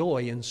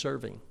joy in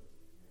serving.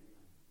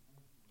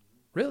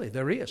 Really,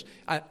 there is.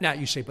 Now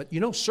you say, but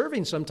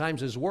serving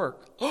sometimes is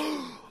work.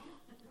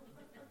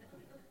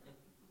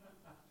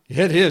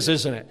 It is,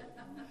 isn't it?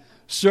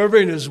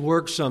 Serving is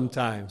work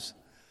sometimes.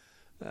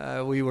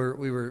 We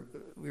were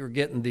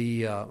getting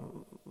the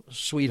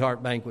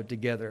sweetheart banquet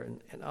together,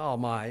 and oh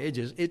my,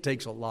 it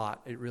takes a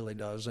lot. It really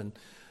does. And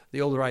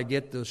the older I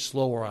get, the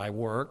slower I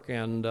work.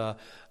 And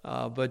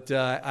but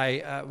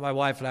my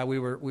wife and I, we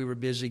were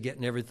busy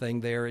getting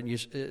everything there and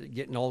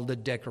getting all the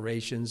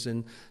decorations.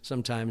 And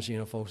sometimes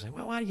folks say,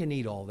 well, why do you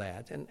need all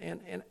that?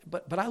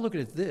 But I look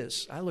at it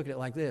this. I look at it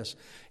like this.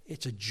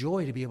 It's a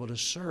joy to be able to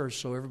serve,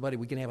 so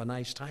we can have a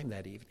nice time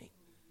that evening.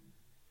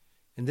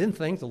 And then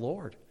thank the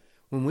Lord.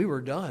 When we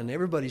were done,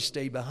 everybody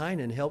stayed behind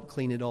and helped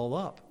clean it all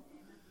up.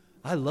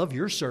 I love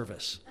your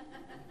service.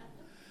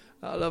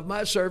 I love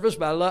my service,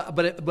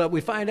 but we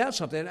find out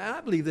something. And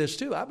I believe this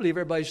too. I believe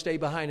everybody stayed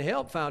behind and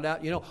helped, found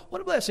out, what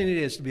a blessing it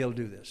is to be able to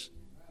do this.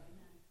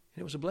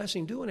 And it was a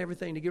blessing doing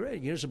everything to get ready.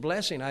 It's a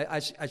blessing. I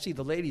see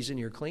the ladies in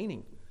here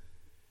cleaning.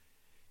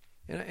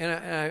 And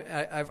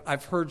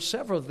I've heard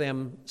several of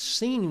them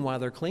sing while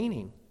they're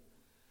cleaning.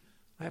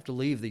 I have to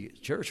leave the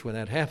church when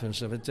that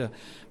happens.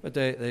 But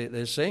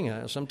they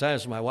sing.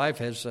 Sometimes my wife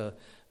has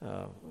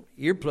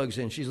earplugs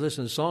in. She's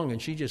listening to a song, and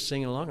she's just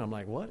singing along. I'm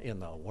like, what in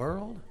the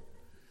world?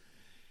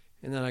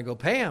 And then I go,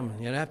 Pam,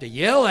 I have to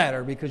yell at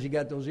her because you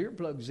got those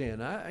earplugs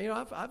in.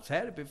 I've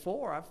had it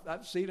before.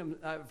 I've seen them.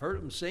 I've heard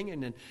them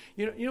singing. And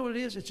you know what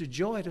it is? It's a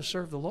joy to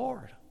serve the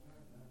Lord.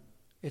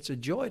 It's a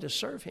joy to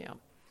serve him.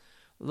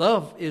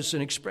 Love is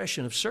an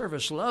expression of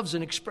service. Love's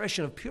an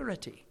expression of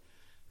purity.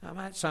 That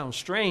might sound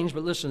strange,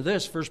 but listen to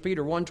this, 1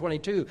 Peter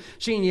 1:22.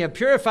 Seeing ye have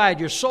purified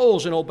your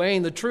souls in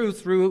obeying the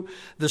truth through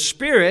the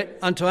Spirit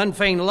unto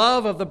unfeigned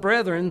love of the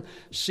brethren,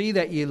 see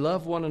that ye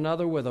love one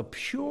another with a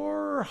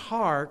pure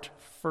heart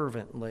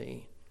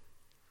fervently.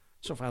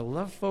 So if I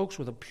love folks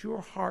with a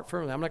pure heart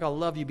fervently, I'm not going to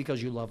love you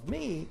because you love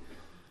me.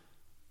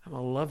 I'm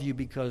going to love you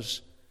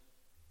because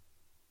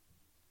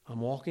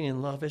I'm walking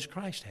in love as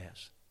Christ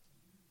has.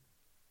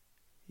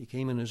 He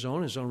came in his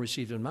own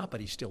received him not, but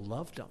he still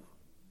loved them.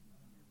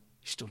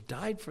 He still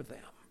died for them.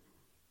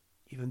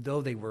 Even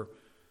though they didn't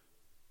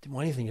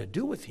want anything to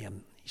do with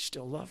him, he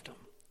still loved them.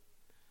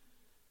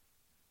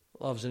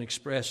 Love is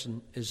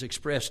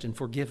expressed in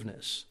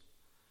forgiveness.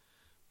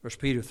 1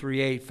 Peter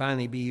 3:8,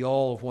 finally be ye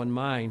all of one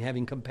mind,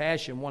 having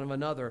compassion one of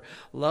another,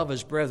 love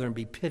as brethren,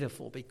 be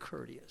pitiful, be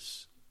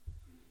courteous.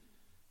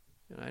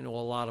 And I know a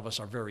lot of us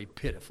are very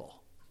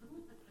pitiful.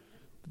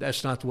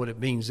 That's not what it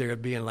means there,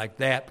 being like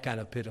that kind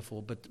of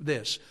pitiful, but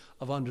this,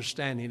 of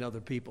understanding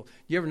other people.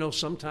 You ever know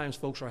sometimes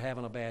folks are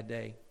having a bad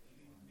day?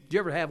 Do you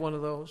ever have one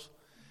of those?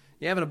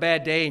 You're having a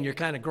bad day and you're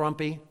kind of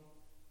grumpy,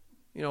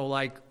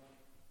 like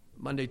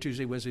Monday,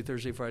 Tuesday, Wednesday,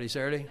 Thursday, Friday,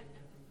 Saturday.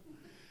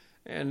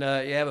 And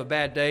you have a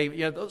bad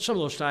day. Some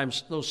of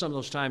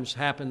those times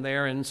happen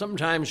there, and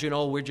sometimes,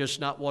 we're just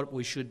not what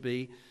we should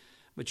be.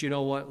 But you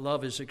know what?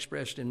 Love is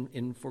expressed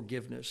in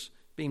forgiveness,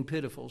 being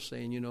pitiful,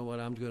 saying, you know what,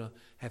 I'm going to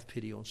have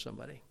pity on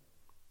somebody.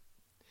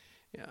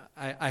 Yeah,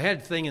 I had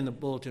a thing in the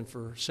bulletin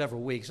for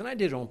several weeks, and I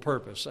did it on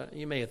purpose.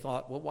 You may have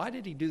thought, well, why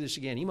did he do this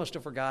again? He must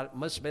have forgot. It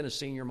must have been a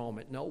senior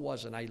moment. No, it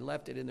wasn't. I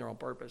left it in there on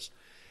purpose.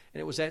 And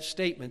it was that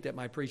statement that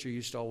my preacher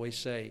used to always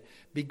say,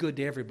 be good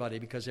to everybody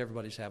because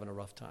everybody's having a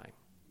rough time.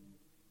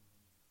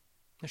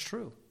 That's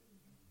true.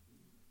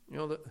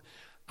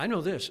 I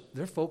know this.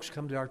 There are folks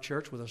come to our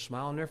church with a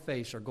smile on their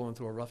face are going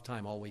through a rough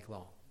time all week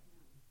long.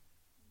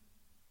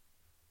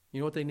 You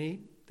know what they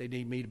need? They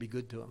need me to be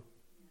good to them.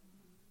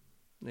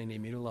 They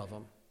need me to love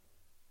them.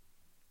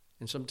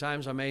 And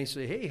sometimes I may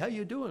say, hey, how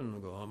you doing? I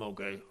go, I'm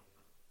okay.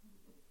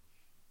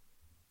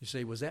 You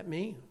say, was that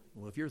me?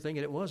 Well, if you're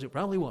thinking it was, it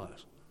probably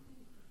was.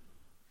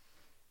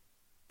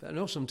 But I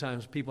know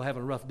sometimes people have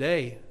a rough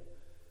day.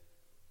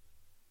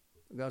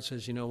 God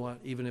says, you know what?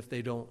 Even if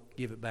they don't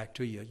give it back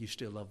to you, you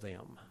still love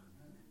them.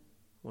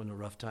 When the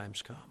rough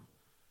times come,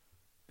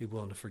 be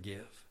willing to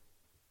forgive.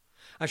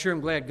 I sure am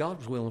glad God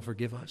was willing to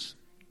forgive us.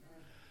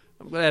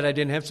 I'm glad I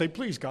didn't have to say,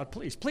 please, God,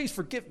 please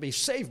forgive me,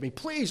 save me,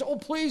 please. Oh,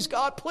 please,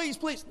 God, please.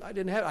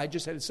 I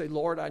just had to say,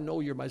 Lord, I know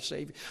you're my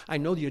Savior. I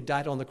know you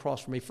died on the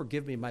cross for me.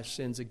 Forgive me my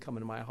sins and come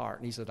into my heart.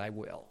 And he said, I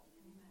will.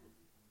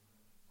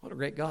 What a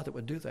great God that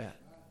would do that.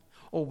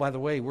 Oh, by the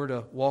way, we're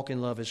to walk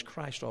in love as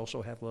Christ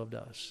also hath loved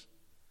us.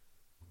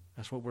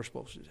 That's what we're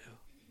supposed to do.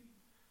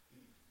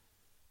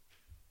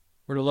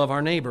 We're to love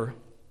our neighbor.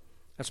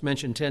 That's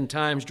mentioned 10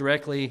 times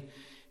directly,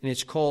 and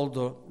it's called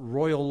the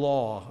royal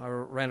law. I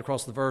ran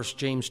across the verse,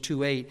 James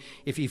 2:8.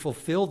 If ye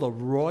fulfill the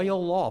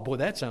royal law. Boy,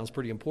 that sounds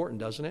pretty important,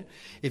 doesn't it?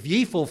 If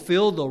ye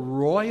fulfill the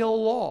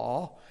royal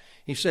law,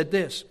 he said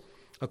this,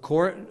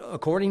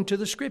 according to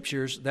the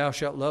Scriptures, thou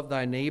shalt love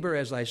thy neighbor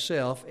as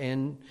thyself,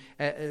 and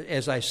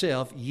as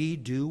thyself ye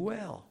do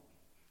well.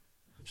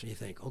 So you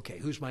think, okay,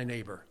 who's my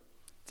neighbor?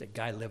 The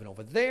guy living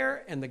over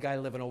there and the guy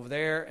living over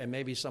there and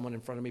maybe someone in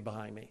front of me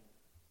behind me.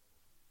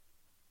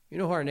 You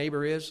know who our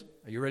neighbor is?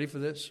 Are you ready for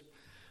this?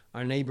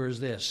 Our neighbor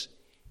is this.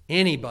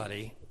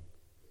 Anybody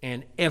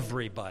and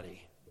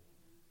everybody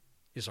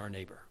is our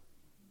neighbor.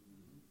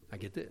 I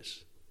get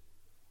this.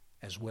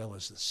 As well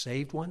as the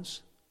saved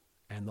ones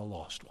and the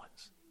lost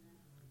ones.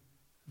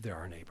 They're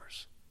our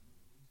neighbors.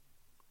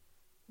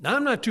 Now,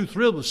 I'm not too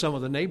thrilled with some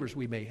of the neighbors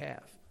we may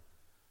have.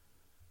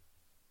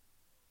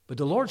 But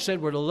the Lord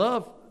said we're to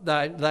love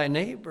thy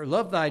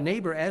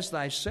neighbor as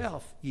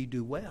thyself, ye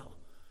do well.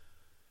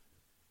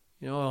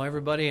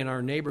 Everybody in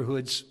our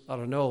neighborhoods ought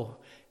to know,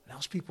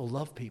 those people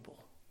love people.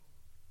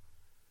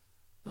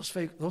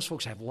 Those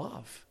folks have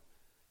love.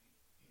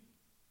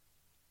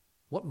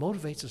 What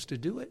motivates us to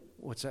do it?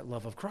 What's that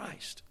love of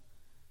Christ?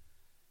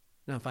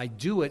 Now, if I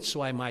do it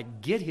so I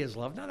might get his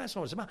love, no, that's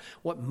not what it's about.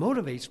 What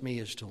motivates me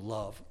is to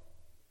love.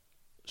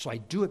 So I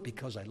do it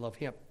because I love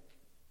him.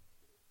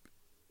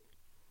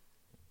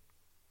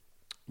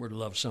 We're to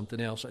love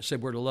something else. I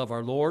said we're to love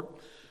our Lord.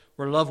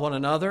 We're to love one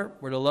another.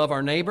 We're to love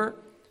our neighbor.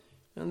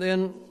 And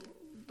then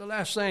the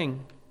last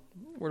thing,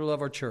 we're to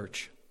love our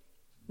church.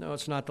 No,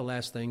 it's not the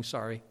last thing.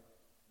 Sorry.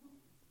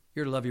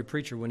 You're to love your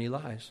preacher when he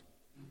lies.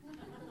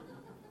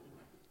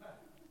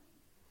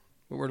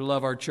 But we're to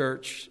love our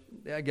church.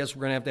 I guess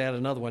we're going to have to add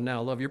another one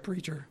now. Love your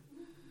preacher.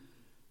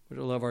 We're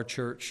to love our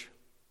church.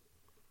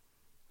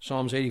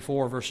 Psalms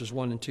 84 verses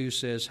 1 and 2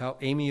 says, how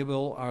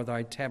amiable are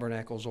thy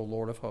tabernacles, O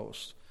Lord of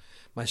hosts.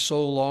 My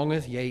soul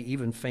longeth, yea,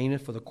 even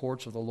fainteth for the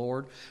courts of the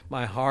Lord.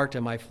 My heart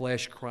and my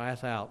flesh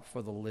crieth out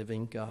for the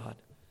living God.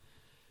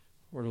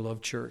 We're to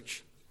love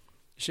church.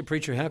 You say,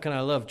 preacher, how can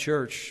I love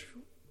church?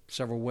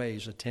 Several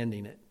ways.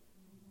 Attending it.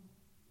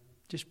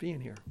 Just being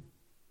here.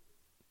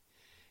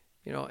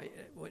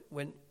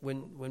 When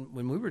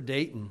we were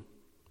dating,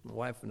 my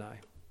wife and I,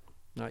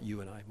 not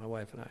you and I, my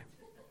wife and I,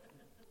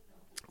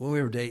 when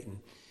we were dating,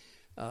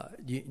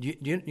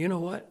 you know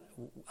what?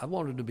 I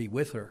wanted to be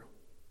with her.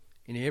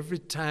 And every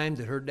time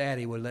that her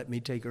daddy would let me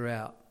take her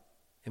out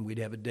and we'd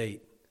have a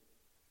date,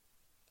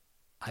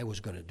 I was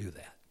going to do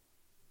that.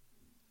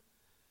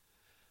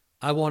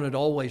 I wanted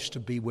always to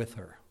be with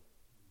her.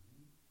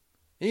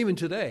 And even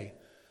today,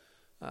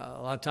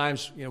 a lot of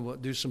times, we'll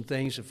do some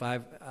things. If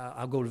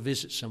I'll go to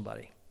visit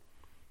somebody,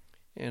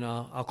 and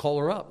I'll call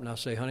her up and I'll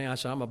say, honey,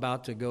 I'm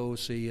about to go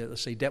see,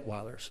 let's say,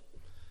 Detweilers.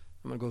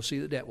 I'm going to go see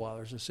the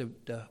Detweilers. I said,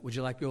 would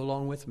you like to go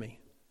along with me?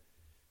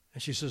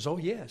 And she says, oh,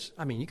 yes.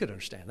 I mean, you could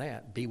understand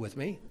that. Be with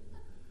me.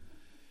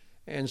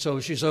 And so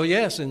she says, oh,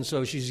 yes. And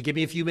so she says, give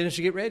me a few minutes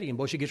to get ready. And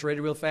boy, she gets ready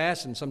real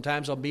fast. And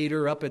sometimes I'll meet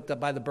her up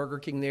by the Burger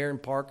King there and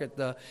park in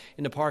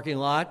the parking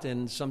lot.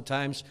 And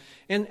sometimes,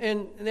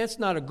 and that's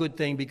not a good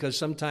thing because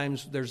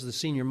sometimes there's the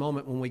senior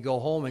moment when we go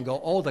home and go,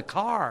 oh, the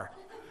car.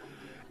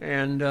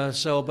 And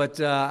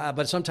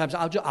but sometimes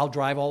I'll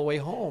drive all the way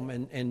home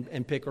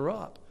and pick her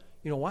up.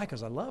 You know why?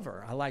 Because I love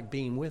her. I like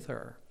being with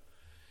her.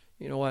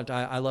 You know what?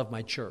 I love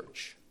my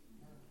church.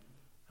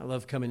 I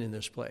love coming in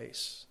this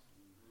place.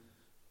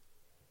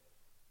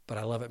 But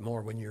I love it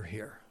more when you're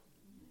here.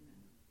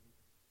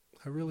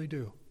 I really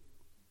do.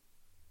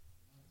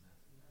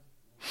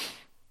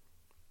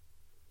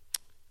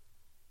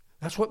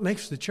 That's what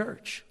makes the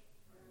church.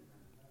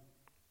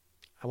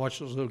 I watch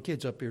those little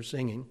kids up here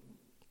singing.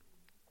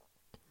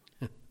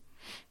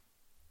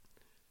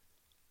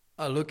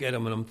 I look at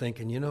them and I'm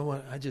thinking, you know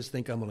what? I just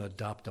think I'm going to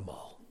adopt them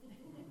all.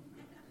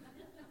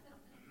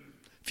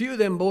 A few of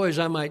them boys,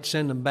 I might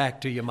send them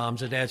back to your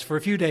moms and dads for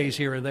a few days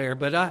here and there.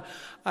 But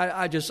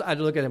I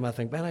look at them and I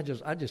think, man,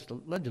 I'd just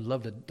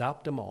love to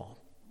adopt them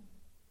all.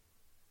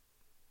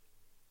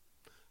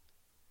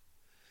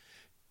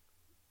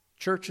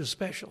 Church is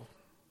special.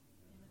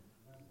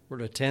 We're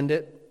to attend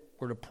it.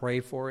 We're to pray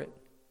for it.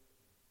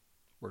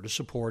 We're to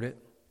support it.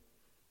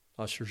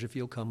 Ushers, if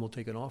you'll come, we'll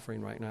take an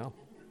offering right now.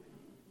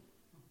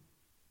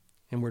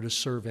 And we're to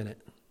serve in it.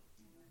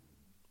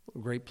 A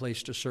great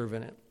place to serve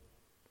in it.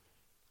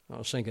 I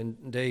was thinking,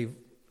 Dave,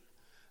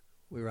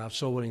 we were out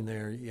soul-winning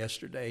there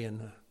yesterday,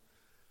 and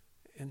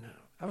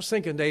I was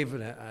thinking, Dave,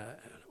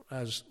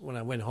 when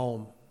I went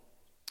home,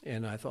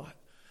 and I thought,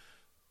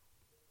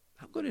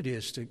 how good it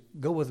is to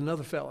go with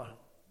another fella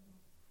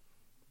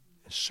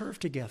and serve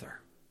together.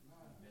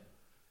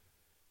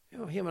 You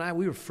know, him and I,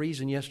 we were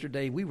freezing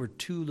yesterday. We were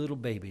two little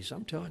babies,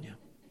 I'm telling you.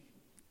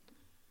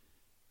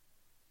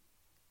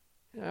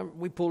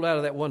 We pulled out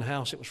of that one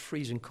house. It was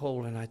freezing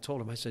cold, and I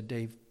told him, I said,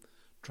 Dave,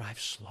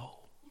 drive slow.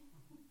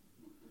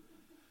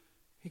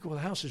 He goes, well,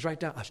 the house is right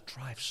down. I said,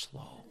 drive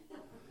slow.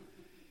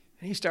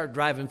 And he started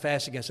driving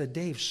fast again. I said,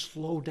 Dave,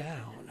 slow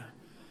down.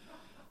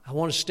 I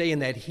want to stay in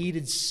that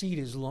heated seat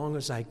as long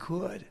as I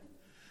could.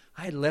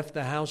 I had left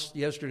the house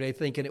yesterday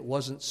thinking it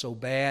wasn't so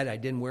bad. I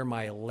didn't wear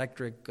my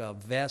electric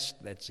vest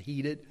that's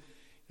heated.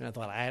 And I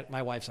thought,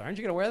 my wife said, aren't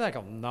you going to wear that? I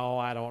go, no,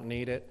 I don't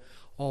need it.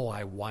 Oh,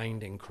 I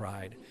whined and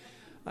cried.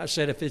 I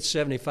said, if it's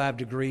 75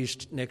 degrees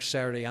next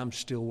Saturday, I'm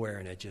still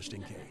wearing it just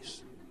in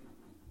case.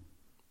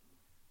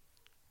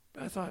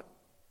 But I thought,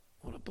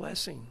 what a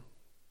blessing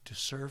to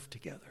serve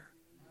together.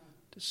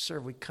 To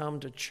serve. We come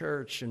to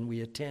church and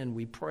we attend,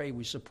 we pray,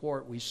 we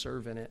support, we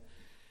serve in it.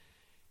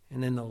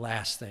 And then the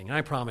last thing, and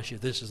I promise you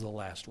this is the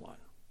last one.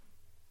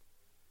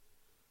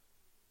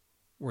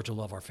 We're to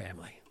love our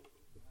family.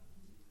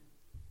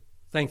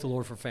 Thank the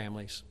Lord for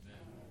families.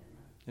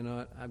 You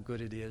know how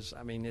good it is.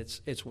 I mean,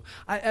 that's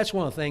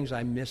one of the things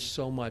I missed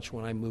so much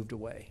when I moved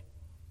away.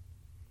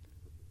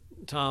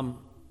 Tom,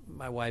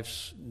 my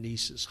wife's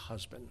niece's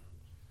husband,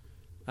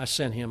 I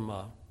sent him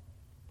a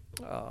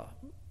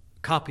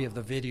copy of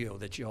the video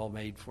that you all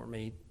made for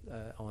me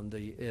on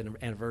the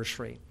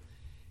anniversary,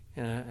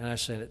 and I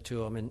sent it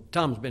to him. And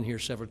Tom's been here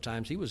several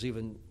times.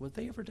 Were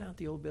they ever down at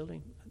the old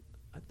building?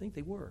 I think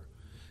they were.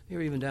 They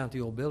were even down at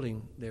the old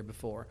building there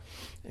before,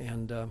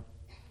 and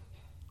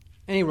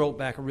he wrote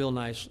back a real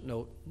nice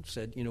note and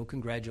said, you know,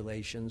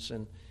 congratulations.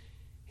 And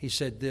he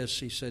said this.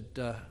 He said,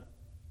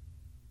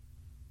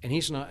 and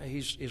he's not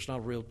a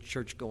real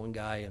church-going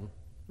guy and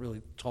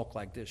really talk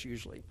like this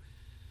usually.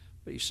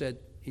 But he said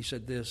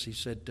this. He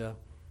said,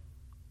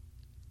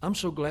 I'm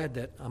so glad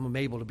that I'm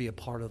able to be a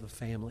part of the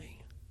family.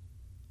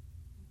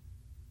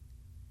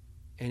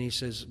 And he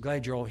says,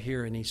 glad you're all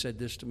here. And he said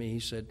this to me. He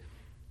said,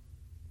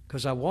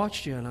 because I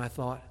watched you and I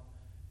thought,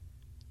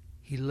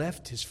 he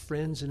left his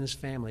friends and his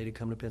family to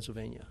come to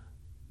Pennsylvania.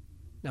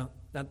 Now,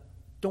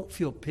 don't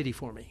feel pity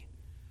for me,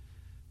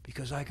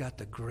 because I got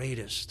the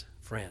greatest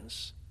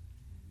friends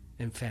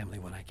and family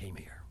when I came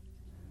here.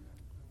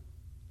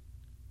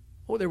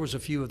 Oh, there was a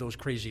few of those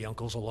crazy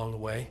uncles along the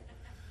way.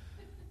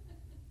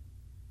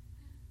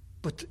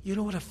 But you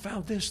know what? I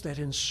found that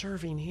in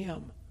serving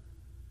him,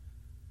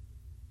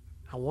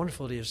 how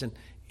wonderful it is.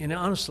 And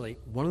honestly,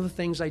 one of the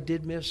things I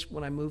did miss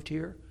when I moved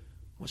here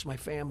was my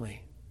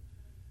family.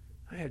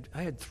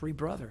 I had 3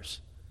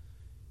 brothers.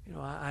 You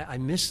know, I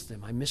missed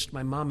them. I missed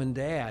my mom and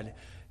dad.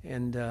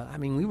 And, I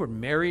mean, we were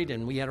married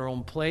and we had our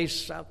own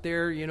place out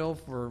there, you know,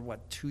 for,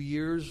 2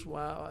 years?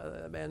 Wow.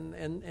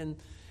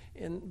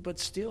 But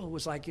still, it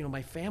was like, you know,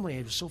 my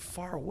family was so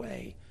far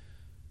away.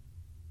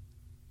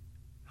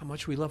 How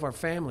much we love our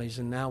families,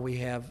 and now we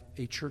have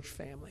a church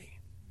family.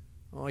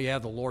 Oh, yeah,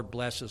 the Lord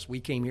bless us. We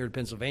came here to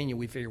Pennsylvania.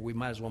 We figured we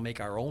might as well make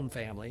our own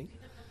family.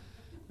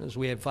 As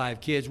we had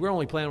 5 kids. We're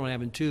only planning on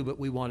having 2, but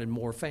we wanted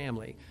more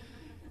family.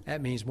 That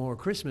means more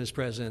Christmas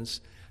presents.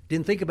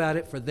 Didn't think about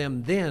it for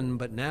them then,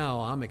 but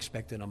now I'm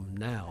expecting them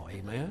now.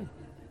 Amen?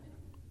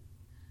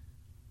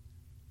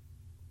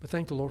 But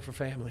thank the Lord for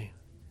family.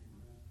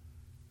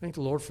 Thank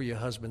the Lord for your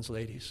husbands,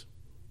 ladies.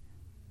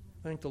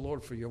 Thank the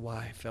Lord for your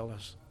wife,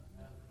 fellas.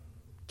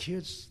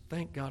 Kids,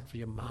 thank God for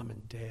your mom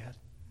and dad.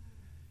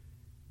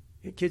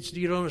 Kids,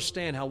 you don't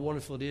understand how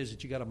wonderful it is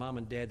that you got a mom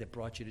and dad that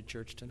brought you to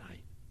church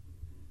tonight.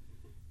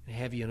 And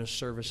have you in a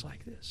service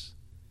like this.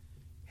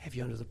 Have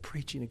you under the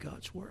preaching of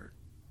God's word.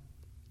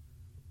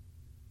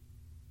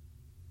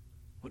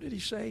 What did he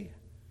say?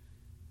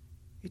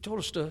 He told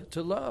us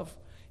to love.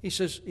 He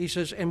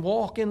says, and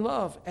walk in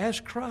love as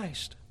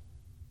Christ.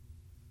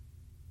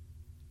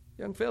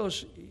 Young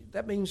fellas,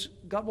 that means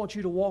God wants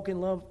you to walk in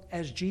love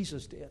as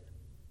Jesus did.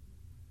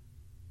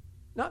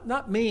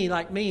 Not me,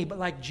 like me, but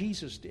like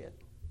Jesus did.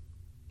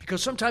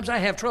 Because sometimes I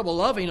have trouble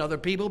loving other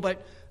people,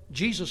 but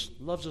Jesus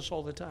loves us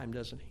all the time,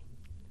 doesn't he?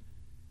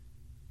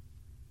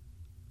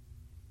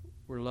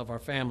 We're to love our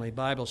family. The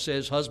Bible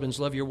says, husbands,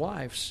 love your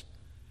wives.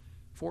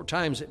 4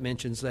 times it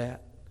mentions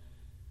that.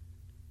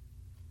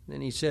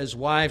 Then he says,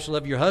 wives,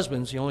 love your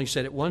husbands. He only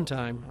said it 1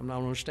 time. I'm not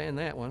understand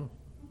that one.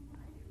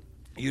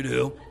 You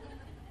do.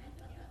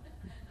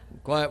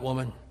 Quiet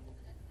woman.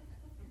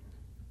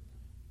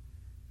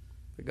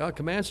 But God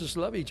commands us to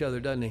love each other,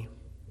 doesn't he?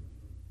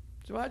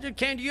 So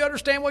do you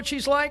understand what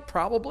she's like?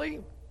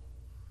 Probably.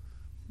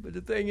 But the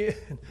thing is,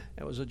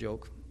 that was a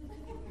joke.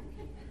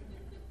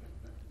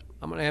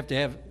 I'm going to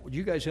have, would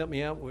you guys help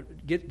me out?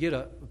 Get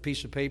a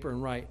piece of paper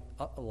and write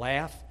a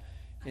laugh.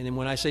 And then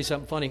when I say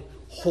something funny,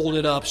 hold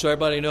it up so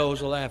everybody knows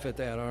to laugh at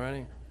that, all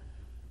right?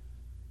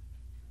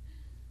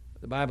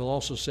 The Bible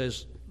also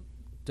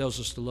tells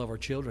us to love our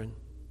children.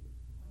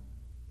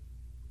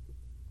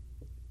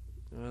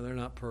 They're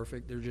not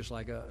perfect. They're just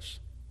like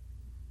us.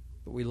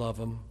 But we love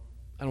them.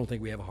 I don't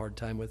think we have a hard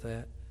time with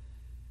that.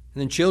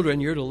 And then children,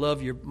 you're to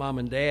love your mom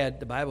and dad.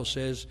 The Bible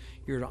says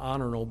you're to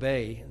honor and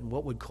obey. And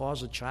what would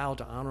cause a child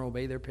to honor and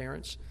obey their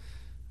parents?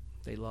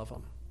 They love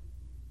them.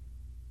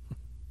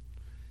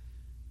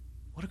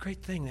 What a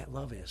great thing that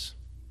love is.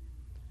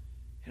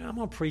 I'm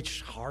going to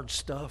preach hard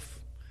stuff.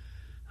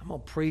 I'm going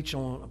to preach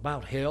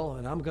about hell,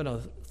 and I'm going to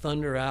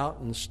thunder out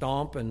and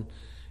stomp and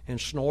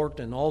snort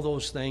and all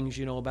those things,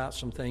 about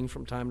some things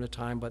from time to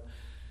time. But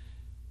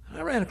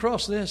I ran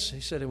across this.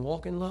 He said, and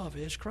walk in love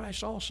as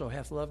Christ also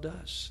hath loved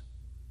us,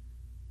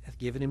 hath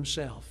given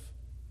himself.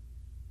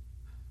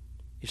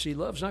 You see,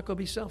 love's not going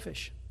to be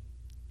selfish.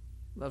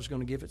 Love's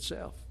going to give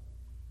itself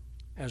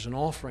as an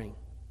offering,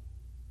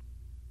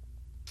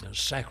 a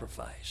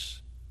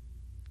sacrifice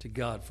to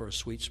God for a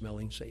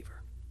sweet-smelling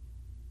savor.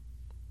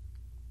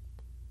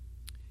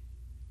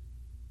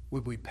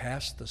 Would we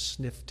pass the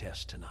sniff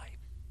test tonight?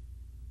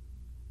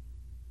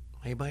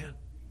 Amen?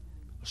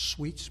 A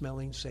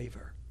sweet-smelling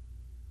savor.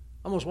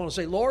 I almost want to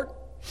say, Lord,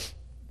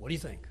 what do you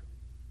think?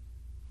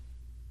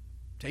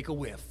 Take a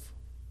whiff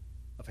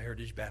of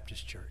Heritage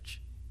Baptist Church.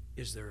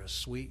 Is there a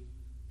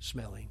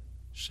sweet-smelling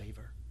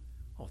savor?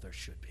 Oh, there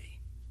should be.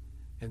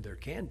 And there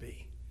can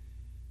be.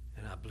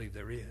 And I believe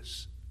there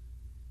is.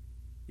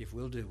 If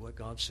we'll do what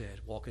God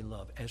said, walk in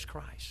love as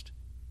Christ.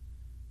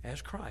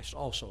 As Christ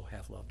also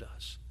hath loved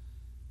us.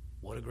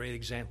 What a great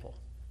example.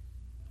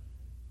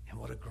 And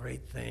what a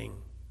great thing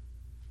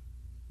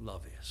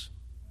love is.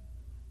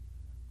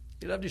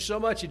 He loved you so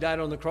much, he died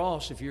on the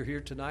cross. If you're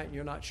here tonight and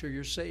you're not sure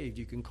you're saved,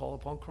 you can call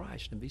upon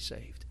Christ and be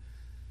saved.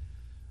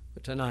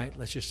 But tonight,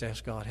 let's just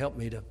ask God, help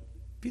me to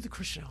be the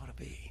Christian I ought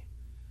to be,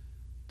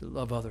 to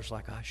love others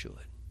like I should.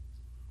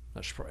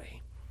 Let's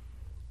pray.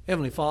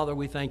 Heavenly Father,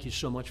 we thank you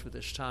so much for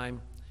this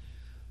time.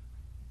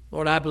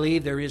 Lord, I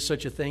believe there is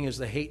such a thing as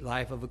the hate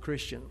life of a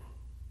Christian.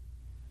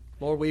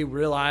 Lord, we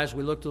realize,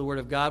 we look to the Word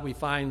of God, we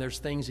find there's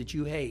things that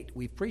you hate.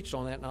 We've preached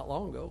on that not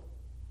long ago.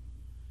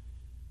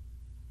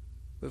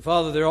 But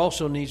Father, there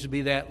also needs to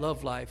be that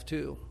love life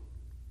too.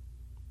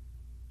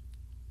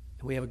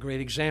 And we have a great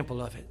example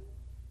of it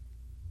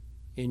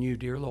in you,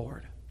 dear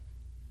Lord.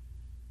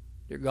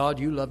 Dear God,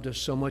 you loved us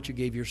so much you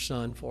gave your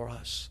Son for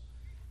us.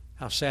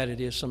 How sad it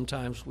is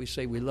sometimes we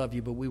say we love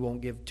you, but we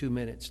won't give 2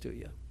 minutes to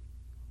you.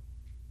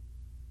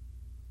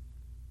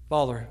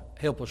 Father,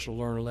 help us to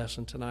learn a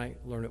lesson tonight,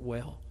 learn it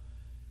well.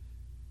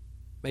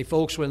 May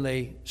folks, when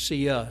they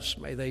see us,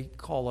 may they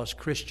call us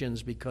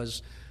Christians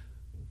because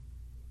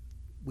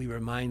we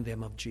remind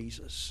them of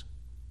Jesus.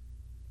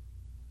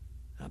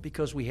 Not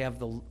because we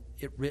have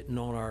it written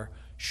on our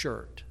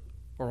shirt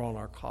or on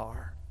our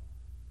car.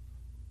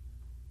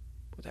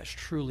 But that's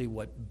truly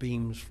what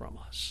beams from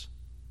us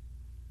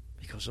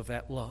because of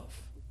that love.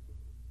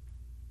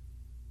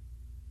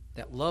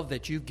 That love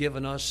that you've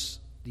given us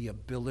the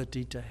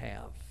ability to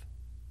have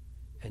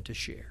and to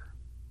share.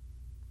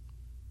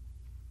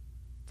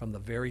 From the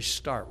very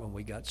start when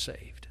we got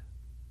saved.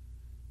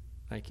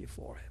 Thank you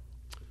for it.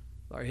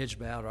 Our heads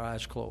bowed, our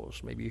eyes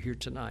closed. Maybe you're here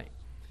tonight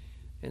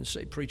and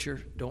say,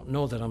 preacher, don't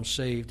know that I'm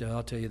saved.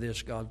 I'll tell you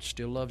this, God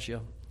still loves you.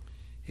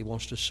 He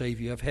wants to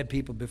save you. I've had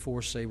people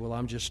before say, well,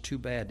 I'm just too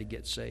bad to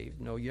get saved.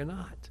 No, you're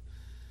not.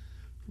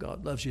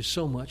 God loves you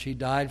so much. He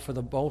died for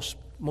the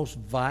most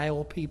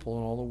vile people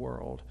in all the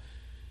world.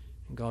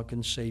 And God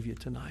can save you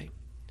tonight.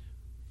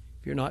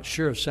 If you're not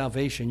sure of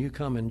salvation, you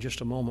come in just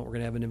a moment. We're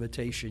going to have an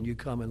invitation. You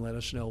come and let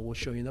us know. We'll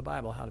show you in the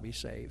Bible how to be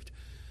saved.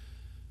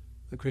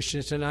 The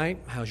Christians tonight,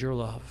 how's your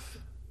love?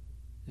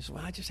 You say,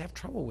 well, I just have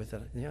trouble with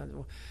it. Yeah,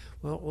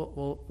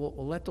 well,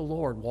 we'll let the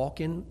Lord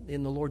walk in the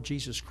Lord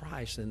Jesus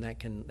Christ, and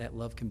that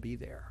love can be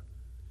there.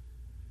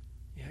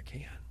 Yeah, it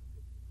can.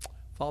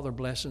 Father,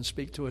 bless and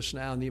speak to us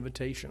now in the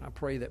invitation. I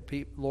pray that,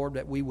 Lord,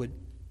 that we would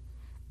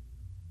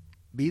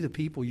be the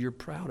people you're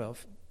proud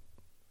of,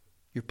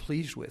 you're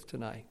pleased with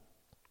tonight.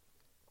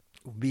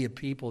 We'll be a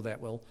people that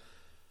will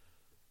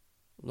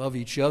love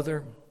each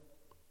other,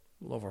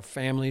 love our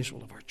families,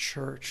 we'll love our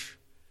church,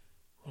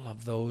 we'll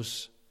love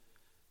those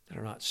that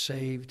are not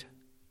saved.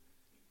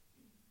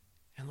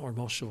 And Lord,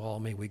 most of all,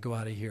 may we go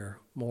out of here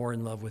more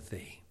in love with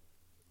Thee.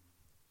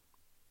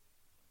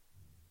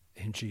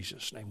 In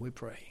Jesus' name we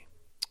pray.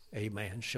 Amen.